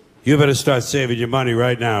 You better start saving your money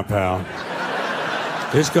right now, pal.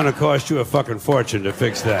 It's gonna cost you a fucking fortune to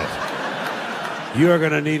fix that. You are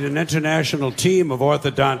going to need an international team of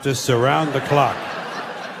orthodontists around the clock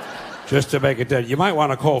just to make it dead. You might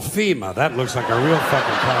want to call FEMA. That looks like a real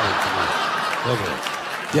fucking problem to me. Look at it.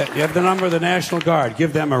 Yeah, you have the number of the National Guard.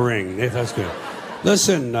 Give them a ring. That's good.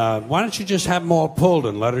 Listen, why don't you just have them all pulled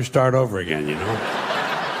and let her start over again, you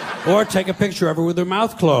know? Or take a picture of her with her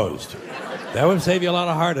mouth closed. That would save you a lot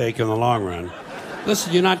of heartache in the long run.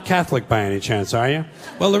 Listen, you're not Catholic by any chance, are you?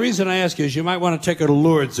 Well, the reason I ask you is you might want to take her to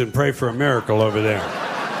Lourdes and pray for a miracle over there.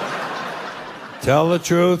 Tell the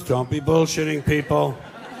truth. Don't be bullshitting people.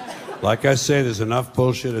 Like I say, there's enough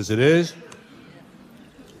bullshit as it is.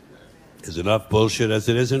 There's enough bullshit as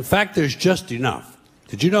it is. In fact, there's just enough.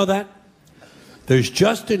 Did you know that? There's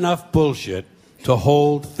just enough bullshit to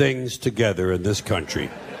hold things together in this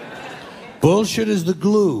country. Bullshit is the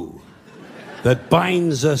glue that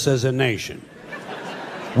binds us as a nation.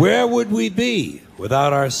 Where would we be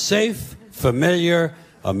without our safe, familiar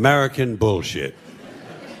American bullshit?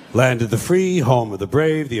 Land of the free, home of the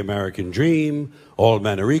brave, the American dream. All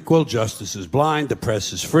men are equal, justice is blind, the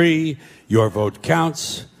press is free, your vote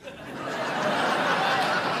counts.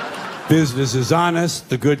 Business is honest,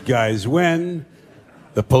 the good guys win,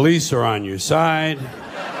 the police are on your side,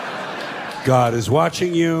 God is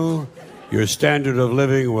watching you, your standard of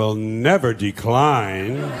living will never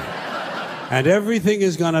decline, and everything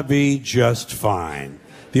is going to be just fine.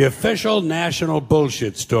 The official national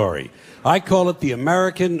bullshit story. I call it the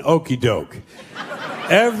American okey doke.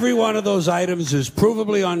 Every one of those items is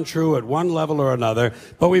provably untrue at one level or another,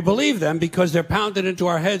 but we believe them because they're pounded into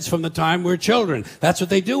our heads from the time we're children. That's what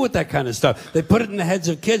they do with that kind of stuff. They put it in the heads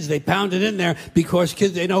of kids. They pound it in there because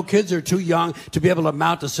they know kids are too young to be able to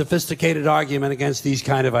mount a sophisticated argument against these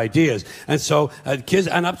kind of ideas. And so kids,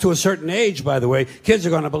 and up to a certain age, by the way, kids are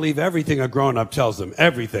going to believe everything a grown-up tells them,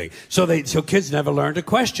 everything. So kids never learn to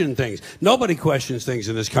question things. Nobody questions things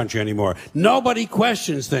in this country anymore. Nobody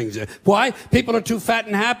questions things. Why? People are too fat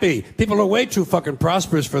and happy. People are way too fucking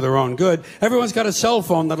prosperous for their own good. Everyone's got a cell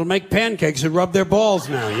phone that'll make pancakes and rub their balls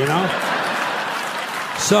now, you know?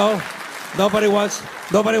 So nobody wants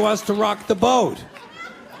to rock the boat.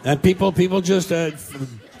 And people just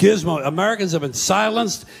gizmo. Americans have been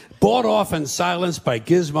silenced, bought off and silenced by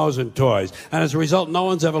gizmos and toys. And as a result, no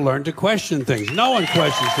one's ever learned to question things. No one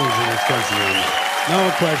questions things in this country anymore. No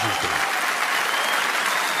one questions things.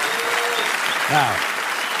 Now,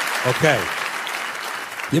 okay.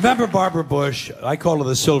 You remember Barbara Bush? I call her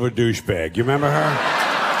the silver douchebag. You remember her?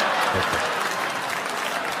 Okay.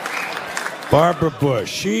 Barbara Bush.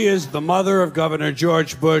 She is the mother of Governor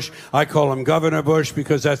George Bush. I call him Governor Bush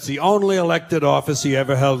because that's the only elected office he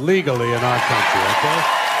ever held legally in our country, okay?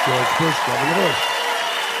 George Bush, Governor Bush.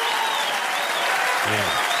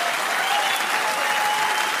 Yeah.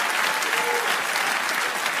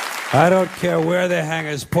 I don't care where they hang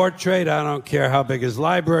his portrait. I don't care how big his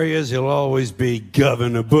library is. He'll always be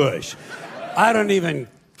Governor Bush. I don't even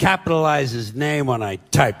capitalize his name when I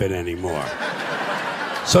type it anymore.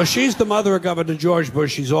 So she's the mother of Governor George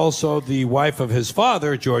Bush. She's also the wife of his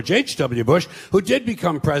father, George H.W. Bush, who did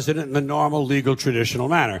become president in the normal, legal, traditional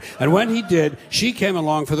manner. And when he did, she came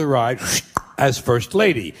along for the ride as First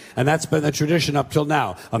Lady. And that's been the tradition up till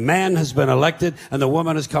now. A man has been elected, and the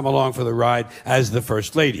woman has come along for the ride as the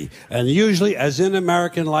First Lady. And usually, as in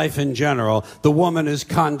American life in general, the woman is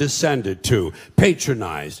condescended to,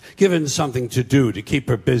 patronized, given something to do to keep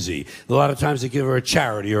her busy. A lot of times they give her a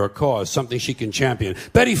charity or a cause, something she can champion.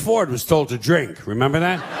 Betty Ford was told to drink. Remember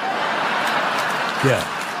that?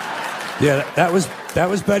 Yeah, that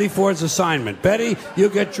was Betty Ford's assignment. Betty, you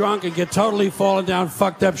get drunk and get totally fallen down,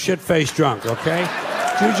 fucked up, shit-faced drunk, okay?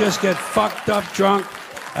 You just get fucked up drunk,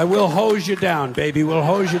 and we'll hose you down, baby. We'll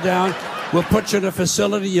hose you down. We'll put you in a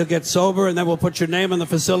facility, you'll get sober, and then we'll put your name in the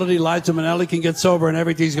facility. Liza Minnelli can get sober, and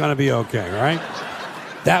everything's going to be okay, right?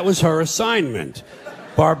 That was her assignment.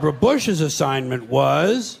 Barbara Bush's assignment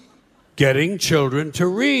was getting children to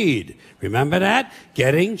read. Remember that?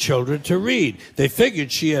 Getting children to read. They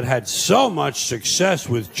figured she had had so much success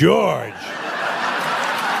with George.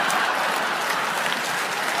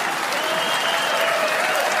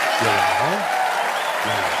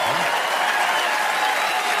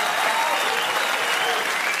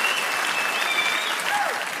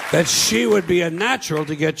 That she would be a natural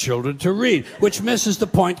to get children to read, which misses the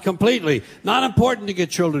point completely. Not important to get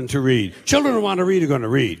children to read. Children who want to read are going to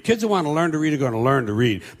read. Kids who want to learn to read are going to learn to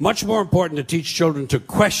read. Much more important to teach children to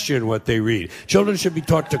question what they read. Children should be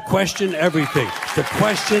taught to question everything, to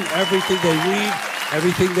question everything they read,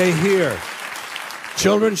 everything they hear.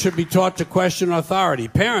 Children should be taught to question authority.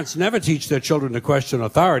 Parents never teach their children to question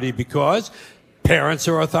authority because parents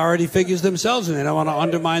are authority figures themselves and they don't want to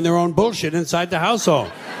undermine their own bullshit inside the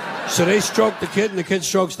household. So they stroke the kid, and the kid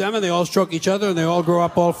strokes them, and they all stroke each other, and they all grow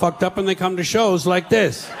up all fucked up, and they come to shows like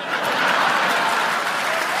this.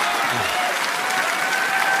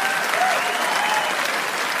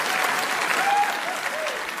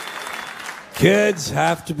 Kids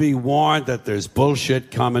have to be warned that there's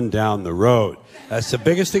bullshit coming down the road. That's the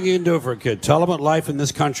biggest thing you can do for a kid. Tell them what life in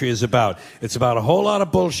this country is about. It's about a whole lot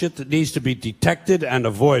of bullshit that needs to be detected and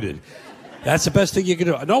avoided. That's the best thing you can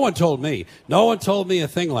do. No one told me. No one told me a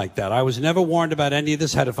thing like that. I was never warned about any of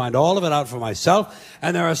this. Had to find all of it out for myself.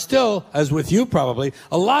 And there are still, as with you probably,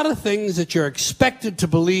 a lot of things that you're expected to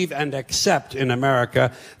believe and accept in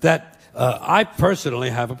America that I personally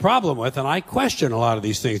have a problem with, and I question a lot of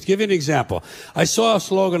these things. To give you an example, I saw a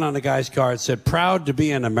slogan on the guy's car. It said, "Proud to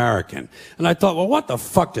be an American." And I thought, well, what the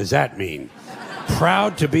fuck does that mean?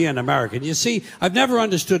 Proud to be an American. You see, I've never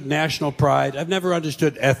understood national pride. I've never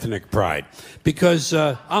understood ethnic pride because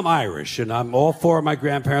I'm Irish, and all four of my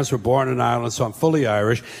grandparents were born in Ireland, so I'm fully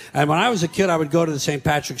Irish. And when I was a kid, I would go to the St.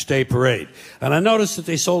 Patrick's Day parade, and I noticed that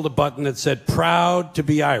they sold a button that said "Proud to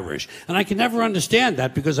be Irish." And I could never understand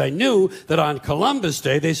that because I knew that on Columbus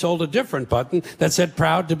Day, they sold a different button that said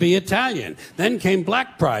 "Proud to be Italian." Then came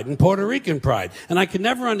Black pride and Puerto Rican pride. And I could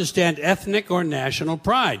never understand ethnic or national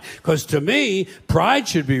pride because to me, pride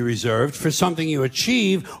should be reserved for something you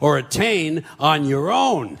achieve or attain on your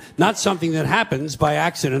own, not something that happens by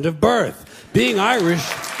accident of birth. Being Irish...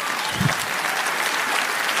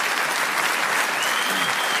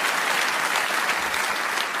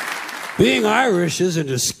 Being Irish isn't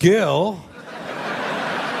a skill.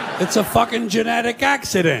 It's a fucking genetic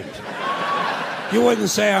accident. You wouldn't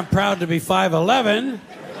say I'm proud to be 5'11".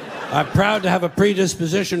 I'm proud to have a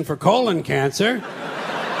predisposition for colon cancer.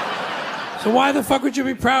 So why the fuck would you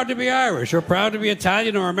be proud to be Irish or proud to be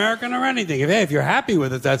Italian or American or anything? If you're happy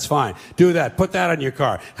with it, that's fine. Do that. Put that on your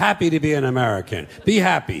car. Happy to be an American. Be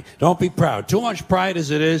happy. Don't be proud. Too much pride as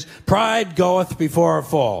it is. Pride goeth before a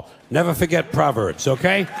fall. Never forget Proverbs,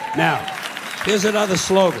 okay? Now, here's another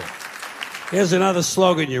slogan. Here's another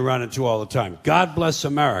slogan you run into all the time. God bless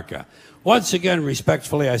America. Once again,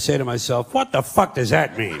 respectfully, I say to myself, what the fuck does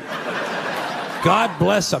that mean? God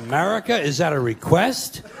bless America? Is that a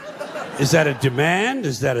request? Is that a demand?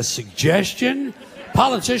 Is that a suggestion?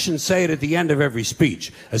 Politicians say it at the end of every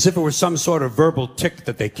speech, as if it were some sort of verbal tic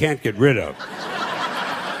that they can't get rid of.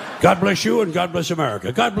 God bless you and God bless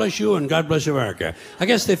America. God bless you and God bless America. I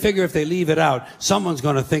guess they figure if they leave it out, someone's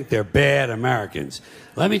going to think they're bad Americans.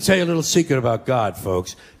 Let me tell you a little secret about God,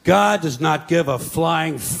 folks. God does not give a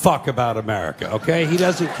flying fuck about America, okay? He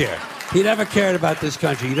doesn't care. He never cared about this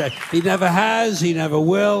country. He never has. He never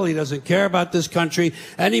will. He doesn't care about this country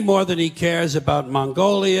any more than he cares about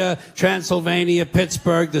Mongolia, Transylvania,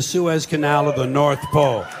 Pittsburgh, the Suez Canal, or the North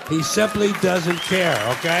Pole. He simply doesn't care,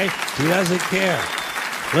 okay? He doesn't care.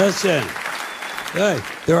 Listen, hey,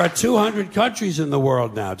 there are 200 countries in the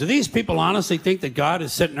world now. Do these people honestly think that God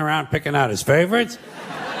is sitting around picking out his favorites?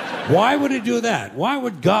 Why would he do that? Why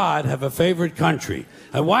would God have a favorite country?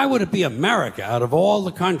 And why would it be America out of all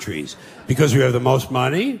the countries? Because we have the most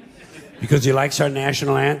money? Because he likes our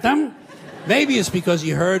national anthem? Maybe it's because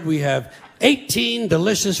he heard we have 18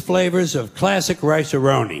 delicious flavors of classic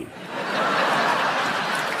rice-a-roni.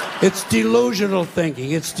 It's delusional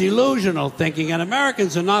thinking. It's delusional thinking, and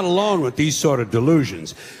Americans are not alone with these sort of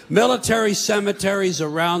delusions. Military cemeteries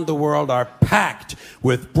around the world are packed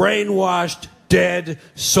with brainwashed, dead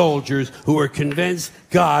soldiers who were convinced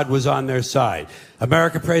God was on their side.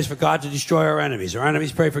 America prays for God to destroy our enemies. Our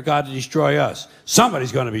enemies pray for God to destroy us.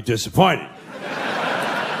 Somebody's going to be disappointed.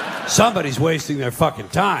 Somebody's wasting their fucking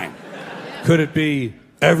time. Could it be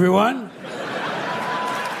everyone?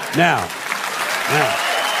 Now.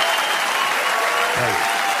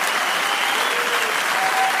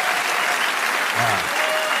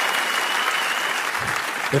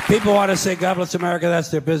 If people want to say God bless America, that's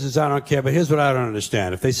their business. I don't care. But here's what I don't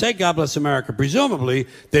understand. If they say God bless America, presumably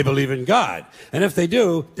they believe in God. And if they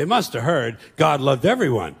do, they must have heard God loved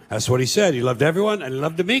everyone. That's what he said. He loved everyone and he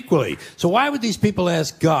loved them equally. So why would these people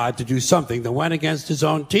ask God to do something that went against his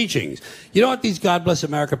own teachings? You know what these God bless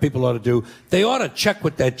America people ought to do? They ought to check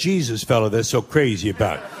with that Jesus fellow they're so crazy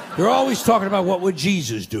about. They're always talking about what would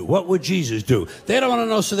Jesus do? What would Jesus do? They don't want to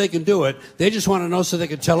know so they can do it. They just want to know so they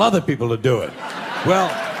can tell other people to do it.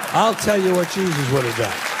 Well, I'll tell you what Jesus would have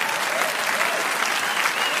done.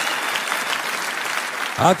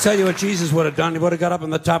 I'll tell you what Jesus would have done. He would have got up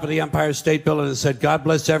on the top of the Empire State Building and said, God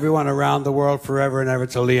bless everyone around the world forever and ever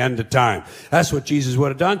till the end of time. That's what Jesus would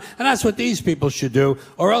have done, and that's what these people should do,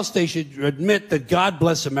 or else they should admit that God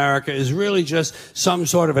bless America is really just some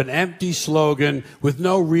sort of an empty slogan with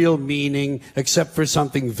no real meaning except for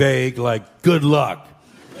something vague like good luck.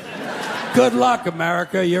 Good luck,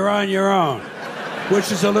 America. You're on your own.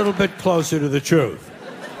 Which is a little bit closer to the truth.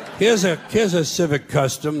 Here's a civic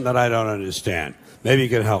custom that I don't understand. Maybe you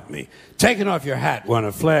can help me. Taking off your hat when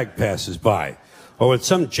a flag passes by. Or when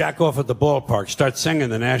some jackoff at the ballpark starts singing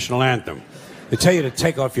the national anthem. They tell you to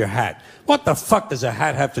take off your hat. What the fuck does a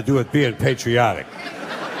hat have to do with being patriotic?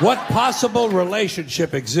 What possible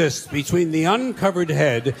relationship exists between the uncovered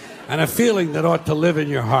head and a feeling that ought to live in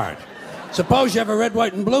your heart? Suppose you have a red,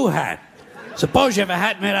 white, and blue hat. Suppose you have a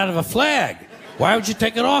hat made out of a flag. Why would you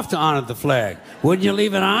take it off to honor the flag? Wouldn't you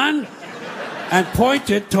leave it on and point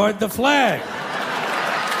it toward the flag?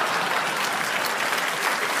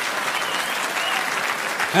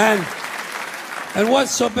 And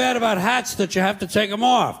what's so bad about hats that you have to take them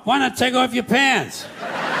off? Why not take off your pants?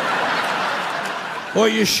 Or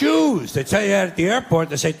your shoes. They tell you at the airport,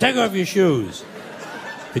 they say, take off your shoes.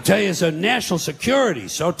 They tell you it's a national security,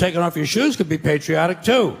 so taking off your shoes could be patriotic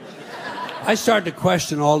too. I started to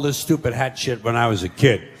question all this stupid hat shit when I was a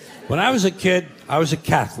kid. When I was a kid, I was a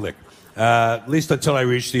Catholic, at least until I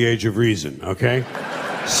reached the age of reason, okay?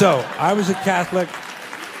 So, I was a Catholic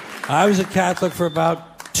for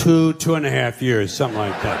about 2.5 years, something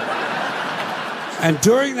like that. And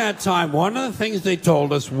during that time, one of the things they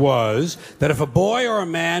told us was that if a boy or a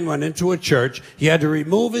man went into a church, he had to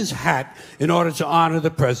remove his hat in order to honor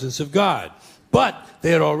the presence of God. But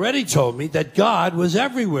they had already told me that God was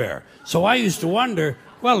everywhere. So I used to wonder,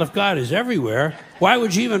 well, if God is everywhere, why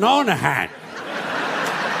would you even own a hat?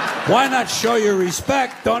 Why not show your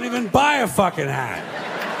respect? Don't even buy a fucking hat.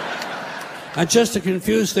 And just to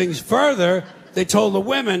confuse things further, they told the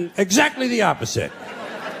women exactly the opposite.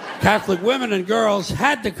 Catholic women and girls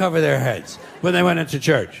had to cover their heads when they went into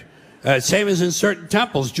church. Same as in certain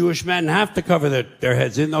temples, Jewish men have to cover their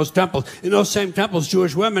heads in those temples. In those same temples,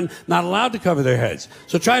 Jewish women not allowed to cover their heads.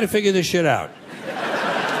 So try to figure this shit out.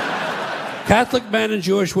 Catholic men and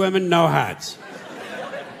Jewish women, no hats.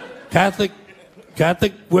 Catholic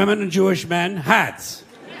women and Jewish men, hats.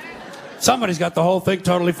 Somebody's got the whole thing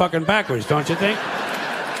totally fucking backwards, don't you think?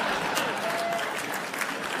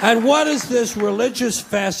 And what is this religious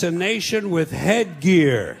fascination with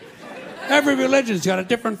headgear? Every religion's got a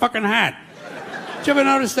different fucking hat. Did you ever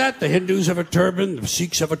notice that? The Hindus have a turban, the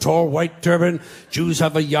Sikhs have a tall white turban, Jews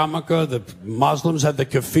have a yarmulke, the Muslims have the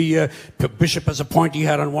keffiyeh, the bishop has a pointy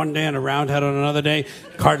hat on one day and a round hat on another day,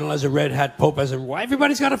 Cardinal has a red hat, Pope has a...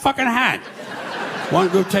 Everybody's got a fucking hat. One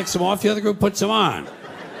group takes them off, the other group puts them on.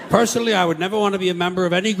 Personally, I would never want to be a member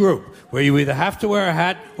of any group where you either have to wear a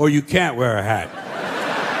hat or you can't wear a hat.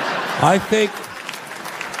 I think...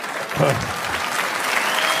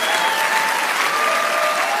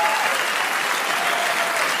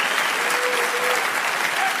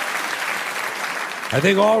 I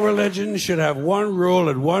think all religions should have one rule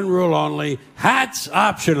and one rule only: hats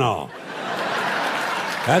optional.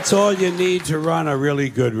 That's all you need to run a really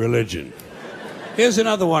good religion. Here's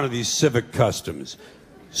another one of these civic customs: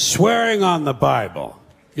 swearing on the Bible.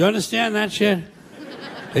 You understand that shit?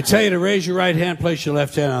 They tell you to raise your right hand, place your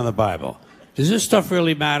left hand on the Bible. Does this stuff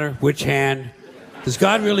really matter? Which hand? Does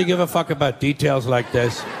God really give a fuck about details like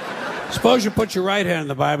this? Suppose you put your right hand on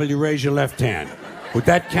the Bible, you raise your left hand. Would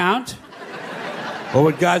that count? Or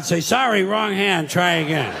would God say, sorry, wrong hand, try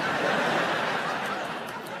again?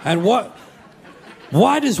 And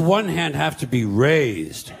why does one hand have to be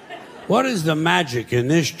raised? What is the magic in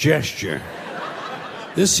this gesture?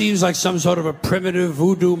 This seems like some sort of a primitive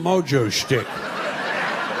voodoo mojo shtick.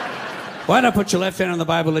 Why not put your left hand on the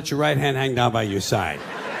Bible, let your right hand hang down by your side?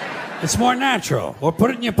 It's more natural. Or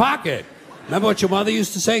put it in your pocket. Remember what your mother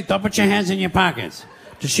used to say? Don't put your hands in your pockets.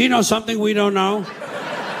 Does she know something we don't know?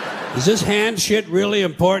 Is this hand shit really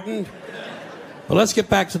important? Well, let's get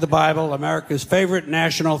back to the Bible, America's favorite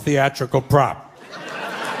national theatrical prop.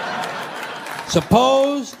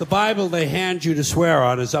 Suppose the Bible they hand you to swear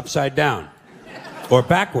on is upside down, or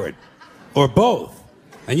backward, or both,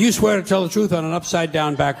 and you swear to tell the truth on an upside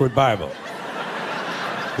down, backward Bible.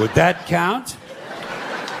 Would that count?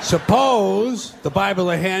 Suppose the Bible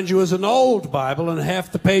they hand you is an old Bible and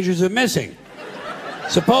half the pages are missing.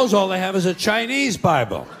 Suppose all they have is a Chinese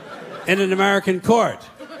Bible in an American court,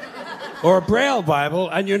 or a Braille Bible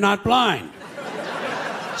and you're not blind.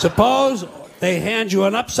 Suppose they hand you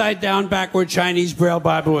an upside-down, backward Chinese Braille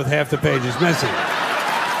Bible with half the pages missing.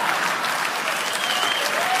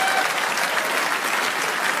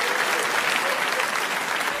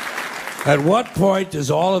 At what point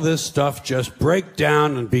does all of this stuff just break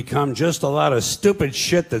down and become just a lot of stupid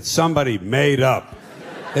shit that somebody made up?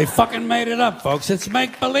 They fucking made it up, folks. It's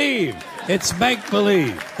make-believe. It's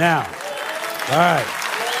make-believe. Now, all right.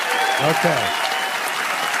 Okay.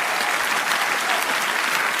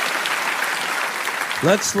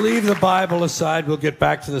 Let's leave the Bible aside. We'll get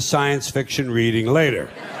back to the science fiction reading later.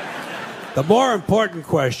 The more important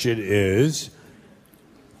question is,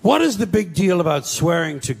 what is the big deal about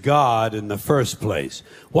swearing to God in the first place?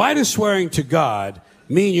 Why does swearing to God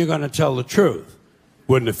mean you're going to tell the truth?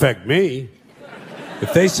 Wouldn't affect me.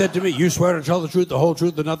 If they said to me, you swear to tell the truth, the whole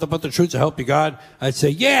truth, and nothing but the truth to help you God, I'd say,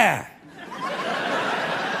 yeah.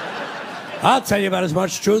 I'll tell you about as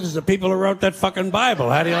much truth as the people who wrote that fucking Bible.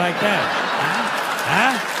 How do you like that?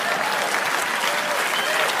 Huh?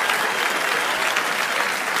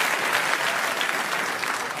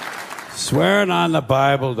 Swearing on the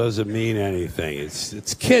Bible doesn't mean anything.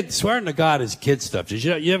 It's kid. Swearing to God is kid stuff. Did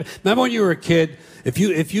you remember when you were a kid? If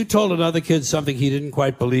you told another kid something he didn't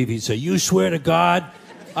quite believe, he'd say, "You swear to God?"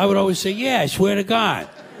 I would always say, "Yeah, I swear to God,"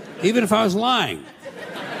 even if I was lying.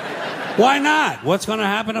 Why not? What's going to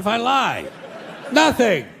happen if I lie?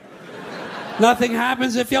 Nothing. Nothing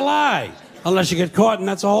happens if you lie. Unless you get caught, and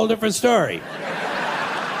that's a whole different story.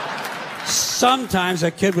 Sometimes a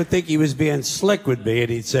kid would think he was being slick with me, and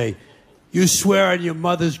he'd say, "You swear on your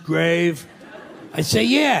mother's grave?" I'd say,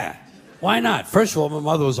 "Yeah. Why not? First of all, my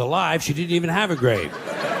mother was alive. She didn't even have a grave.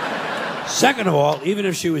 Second of all, even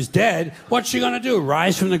if she was dead, what's she going to do?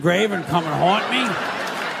 Rise from the grave and come and haunt me?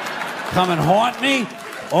 Come and haunt me?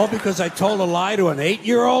 All because I told a lie to an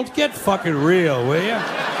 8-year-old? Get fucking real, will you?"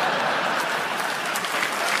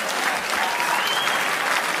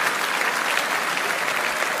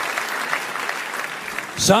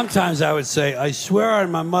 Sometimes I would say, "I swear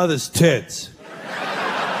on my mother's tits."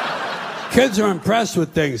 Kids are impressed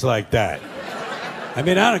with things like that. I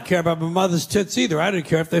mean, I don't care about my mother's tits either. I don't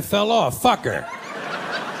care if they fell off. Fuck her.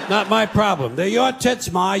 Not my problem. They're your tits,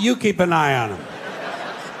 Ma. You keep an eye on them.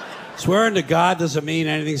 Swearing to God doesn't mean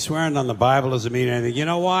anything. Swearing on the Bible doesn't mean anything. You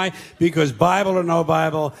know why? Because Bible or no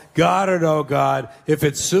Bible, God or no God, if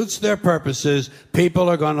it suits their purposes, people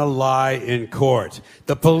are going to lie in court.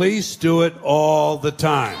 The police do it all the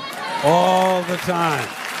time. All the time.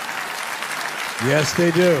 Yes,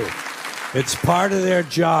 they do. It's part of their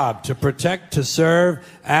job to protect, to serve,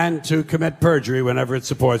 and to commit perjury whenever it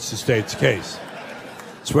supports the state's case.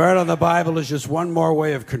 Swearing on the Bible is just one more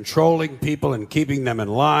way of controlling people and keeping them in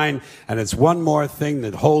line, and it's one more thing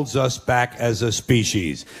that holds us back as a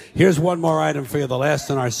species. Here's one more item for you, the last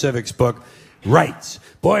in our civics book, rights.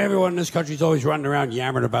 Boy, everyone in this country is always running around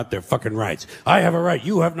yammering about their fucking rights. I have a right,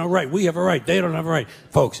 you have no right, we have a right, they don't have a right.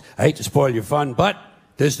 Folks, I hate to spoil your fun, but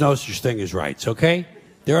there's no such thing as rights, okay?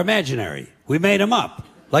 They're imaginary. We made them up,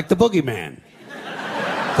 like the boogeyman.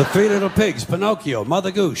 The Three Little Pigs, Pinocchio,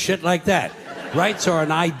 Mother Goose, shit like that. Rights are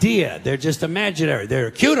an idea. They're just imaginary. They're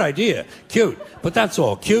a cute idea. Cute. But that's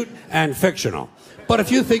all. Cute and fictional. But if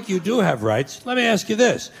you think you do have rights, let me ask you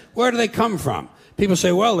this. Where do they come from? People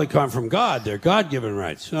say, well, they come from God. They're God-given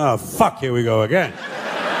rights. Oh, fuck. Here we go again.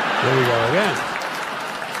 Here we go again.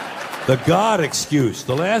 The God excuse.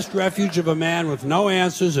 The last refuge of a man with no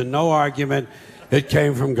answers and no argument. It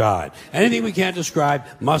came from God. Anything we can't describe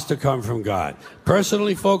must have come from God.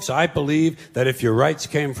 Personally, folks, I believe that if your rights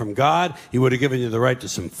came from God, He would have given you the right to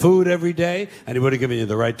some food every day, and He would have given you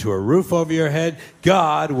the right to a roof over your head.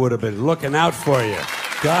 God would have been looking out for you.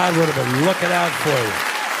 God would have been looking out for you.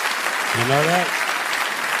 You know that?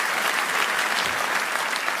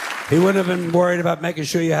 He wouldn't have been worried about making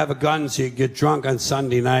sure you have a gun so you get drunk on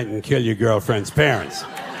Sunday night and kill your girlfriend's parents.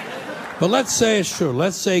 But let's say it's true.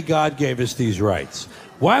 Let's say God gave us these rights.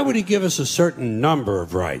 Why would He give us a certain number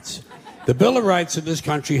of rights? The Bill of Rights in this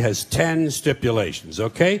country has 10 stipulations,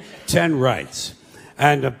 okay? 10 rights.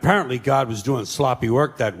 And apparently God was doing sloppy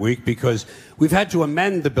work that week because we've had to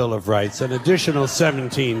amend the Bill of Rights an additional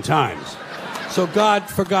 17 times. So God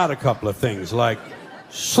forgot a couple of things like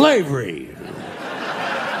slavery.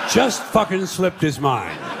 Just fucking slipped His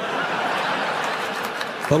mind.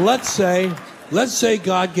 But let's say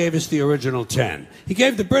God gave us the original 10. He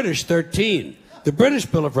gave the British 13. The British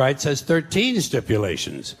Bill of Rights has 13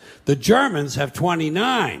 stipulations. The Germans have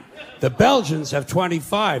 29. The Belgians have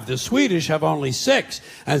 25. The Swedish have only 6.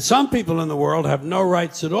 And some people in the world have no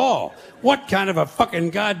rights at all. What kind of a fucking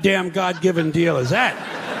goddamn God-given deal is that?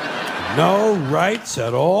 No rights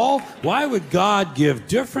at all? Why would God give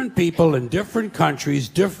different people in different countries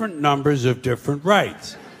different numbers of different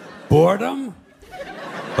rights? Boredom?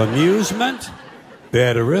 Amusement?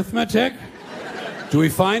 Bad arithmetic? Do we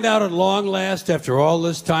find out at long last, after all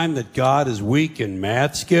this time, that God is weak in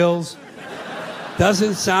math skills?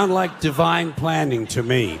 Doesn't sound like divine planning to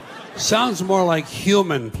me. Sounds more like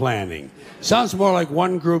human planning. Sounds more like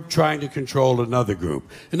one group trying to control another group.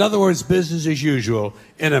 In other words, business as usual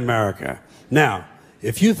in America. Now,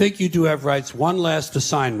 if you think you do have rights, one last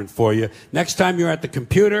assignment for you. Next time you're at the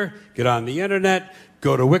computer, get on the internet,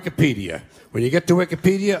 go to Wikipedia. When you get to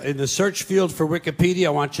Wikipedia, in the search field for Wikipedia, I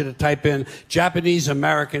want you to type in Japanese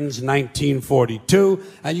Americans 1942,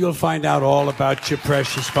 and you'll find out all about your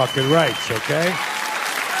precious fucking rights, okay?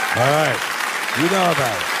 All right. You know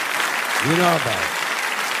about it. You know about it.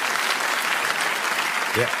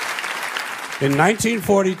 Yeah. In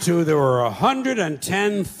 1942, there were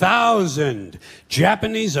 110,000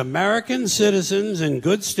 Japanese American citizens in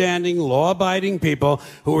good standing, law-abiding people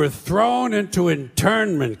who were thrown into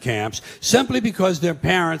internment camps simply because their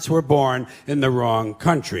parents were born in the wrong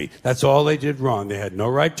country. That's all they did wrong. They had no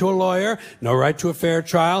right to a lawyer, no right to a fair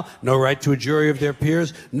trial, no right to a jury of their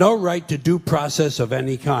peers, no right to due process of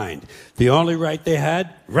any kind. The only right they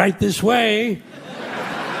had, right this way,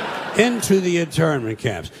 into the internment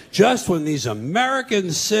camps. Just when these American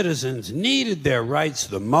citizens needed their rights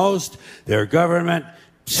the most, their government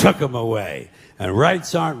took them away. And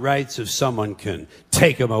rights aren't rights if someone can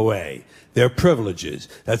take them away. They're privileges.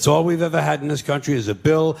 That's all we've ever had in this country is a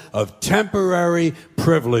bill of temporary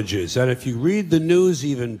privileges. And if you read the news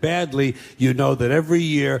even badly, you know that every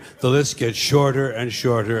year the list gets shorter and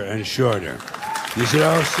shorter and shorter. You see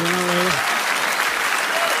how sooner or later?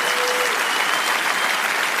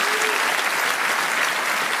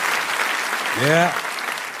 Yeah.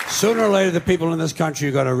 Sooner or later, the people in this country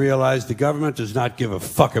are going to realize the government does not give a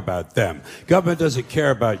fuck about them. Government doesn't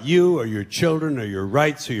care about you or your children or your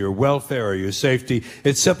rights or your welfare or your safety.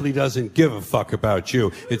 It simply doesn't give a fuck about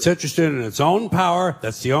you. It's interested in its own power.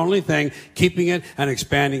 That's the only thing, keeping it and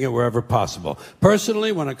expanding it wherever possible.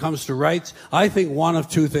 Personally, when it comes to rights, I think one of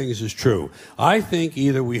two things is true. I think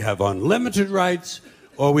either we have unlimited rights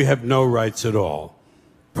or we have no rights at all.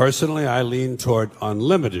 Personally, I lean toward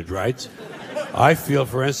unlimited rights. I feel,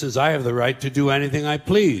 for instance, I have the right to do anything I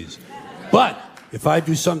please. But if I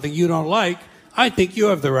do something you don't like, I think you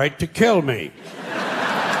have the right to kill me.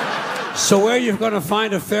 So where are you going to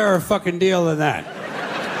find a fairer fucking deal than that?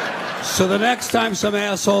 So the next time some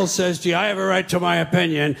asshole says to you, I have a right to my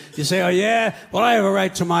opinion, you say, oh yeah? Well, I have a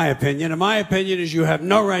right to my opinion, and my opinion is you have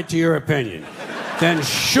no right to your opinion. Then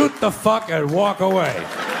shoot the fuck and walk away.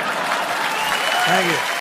 Thank you.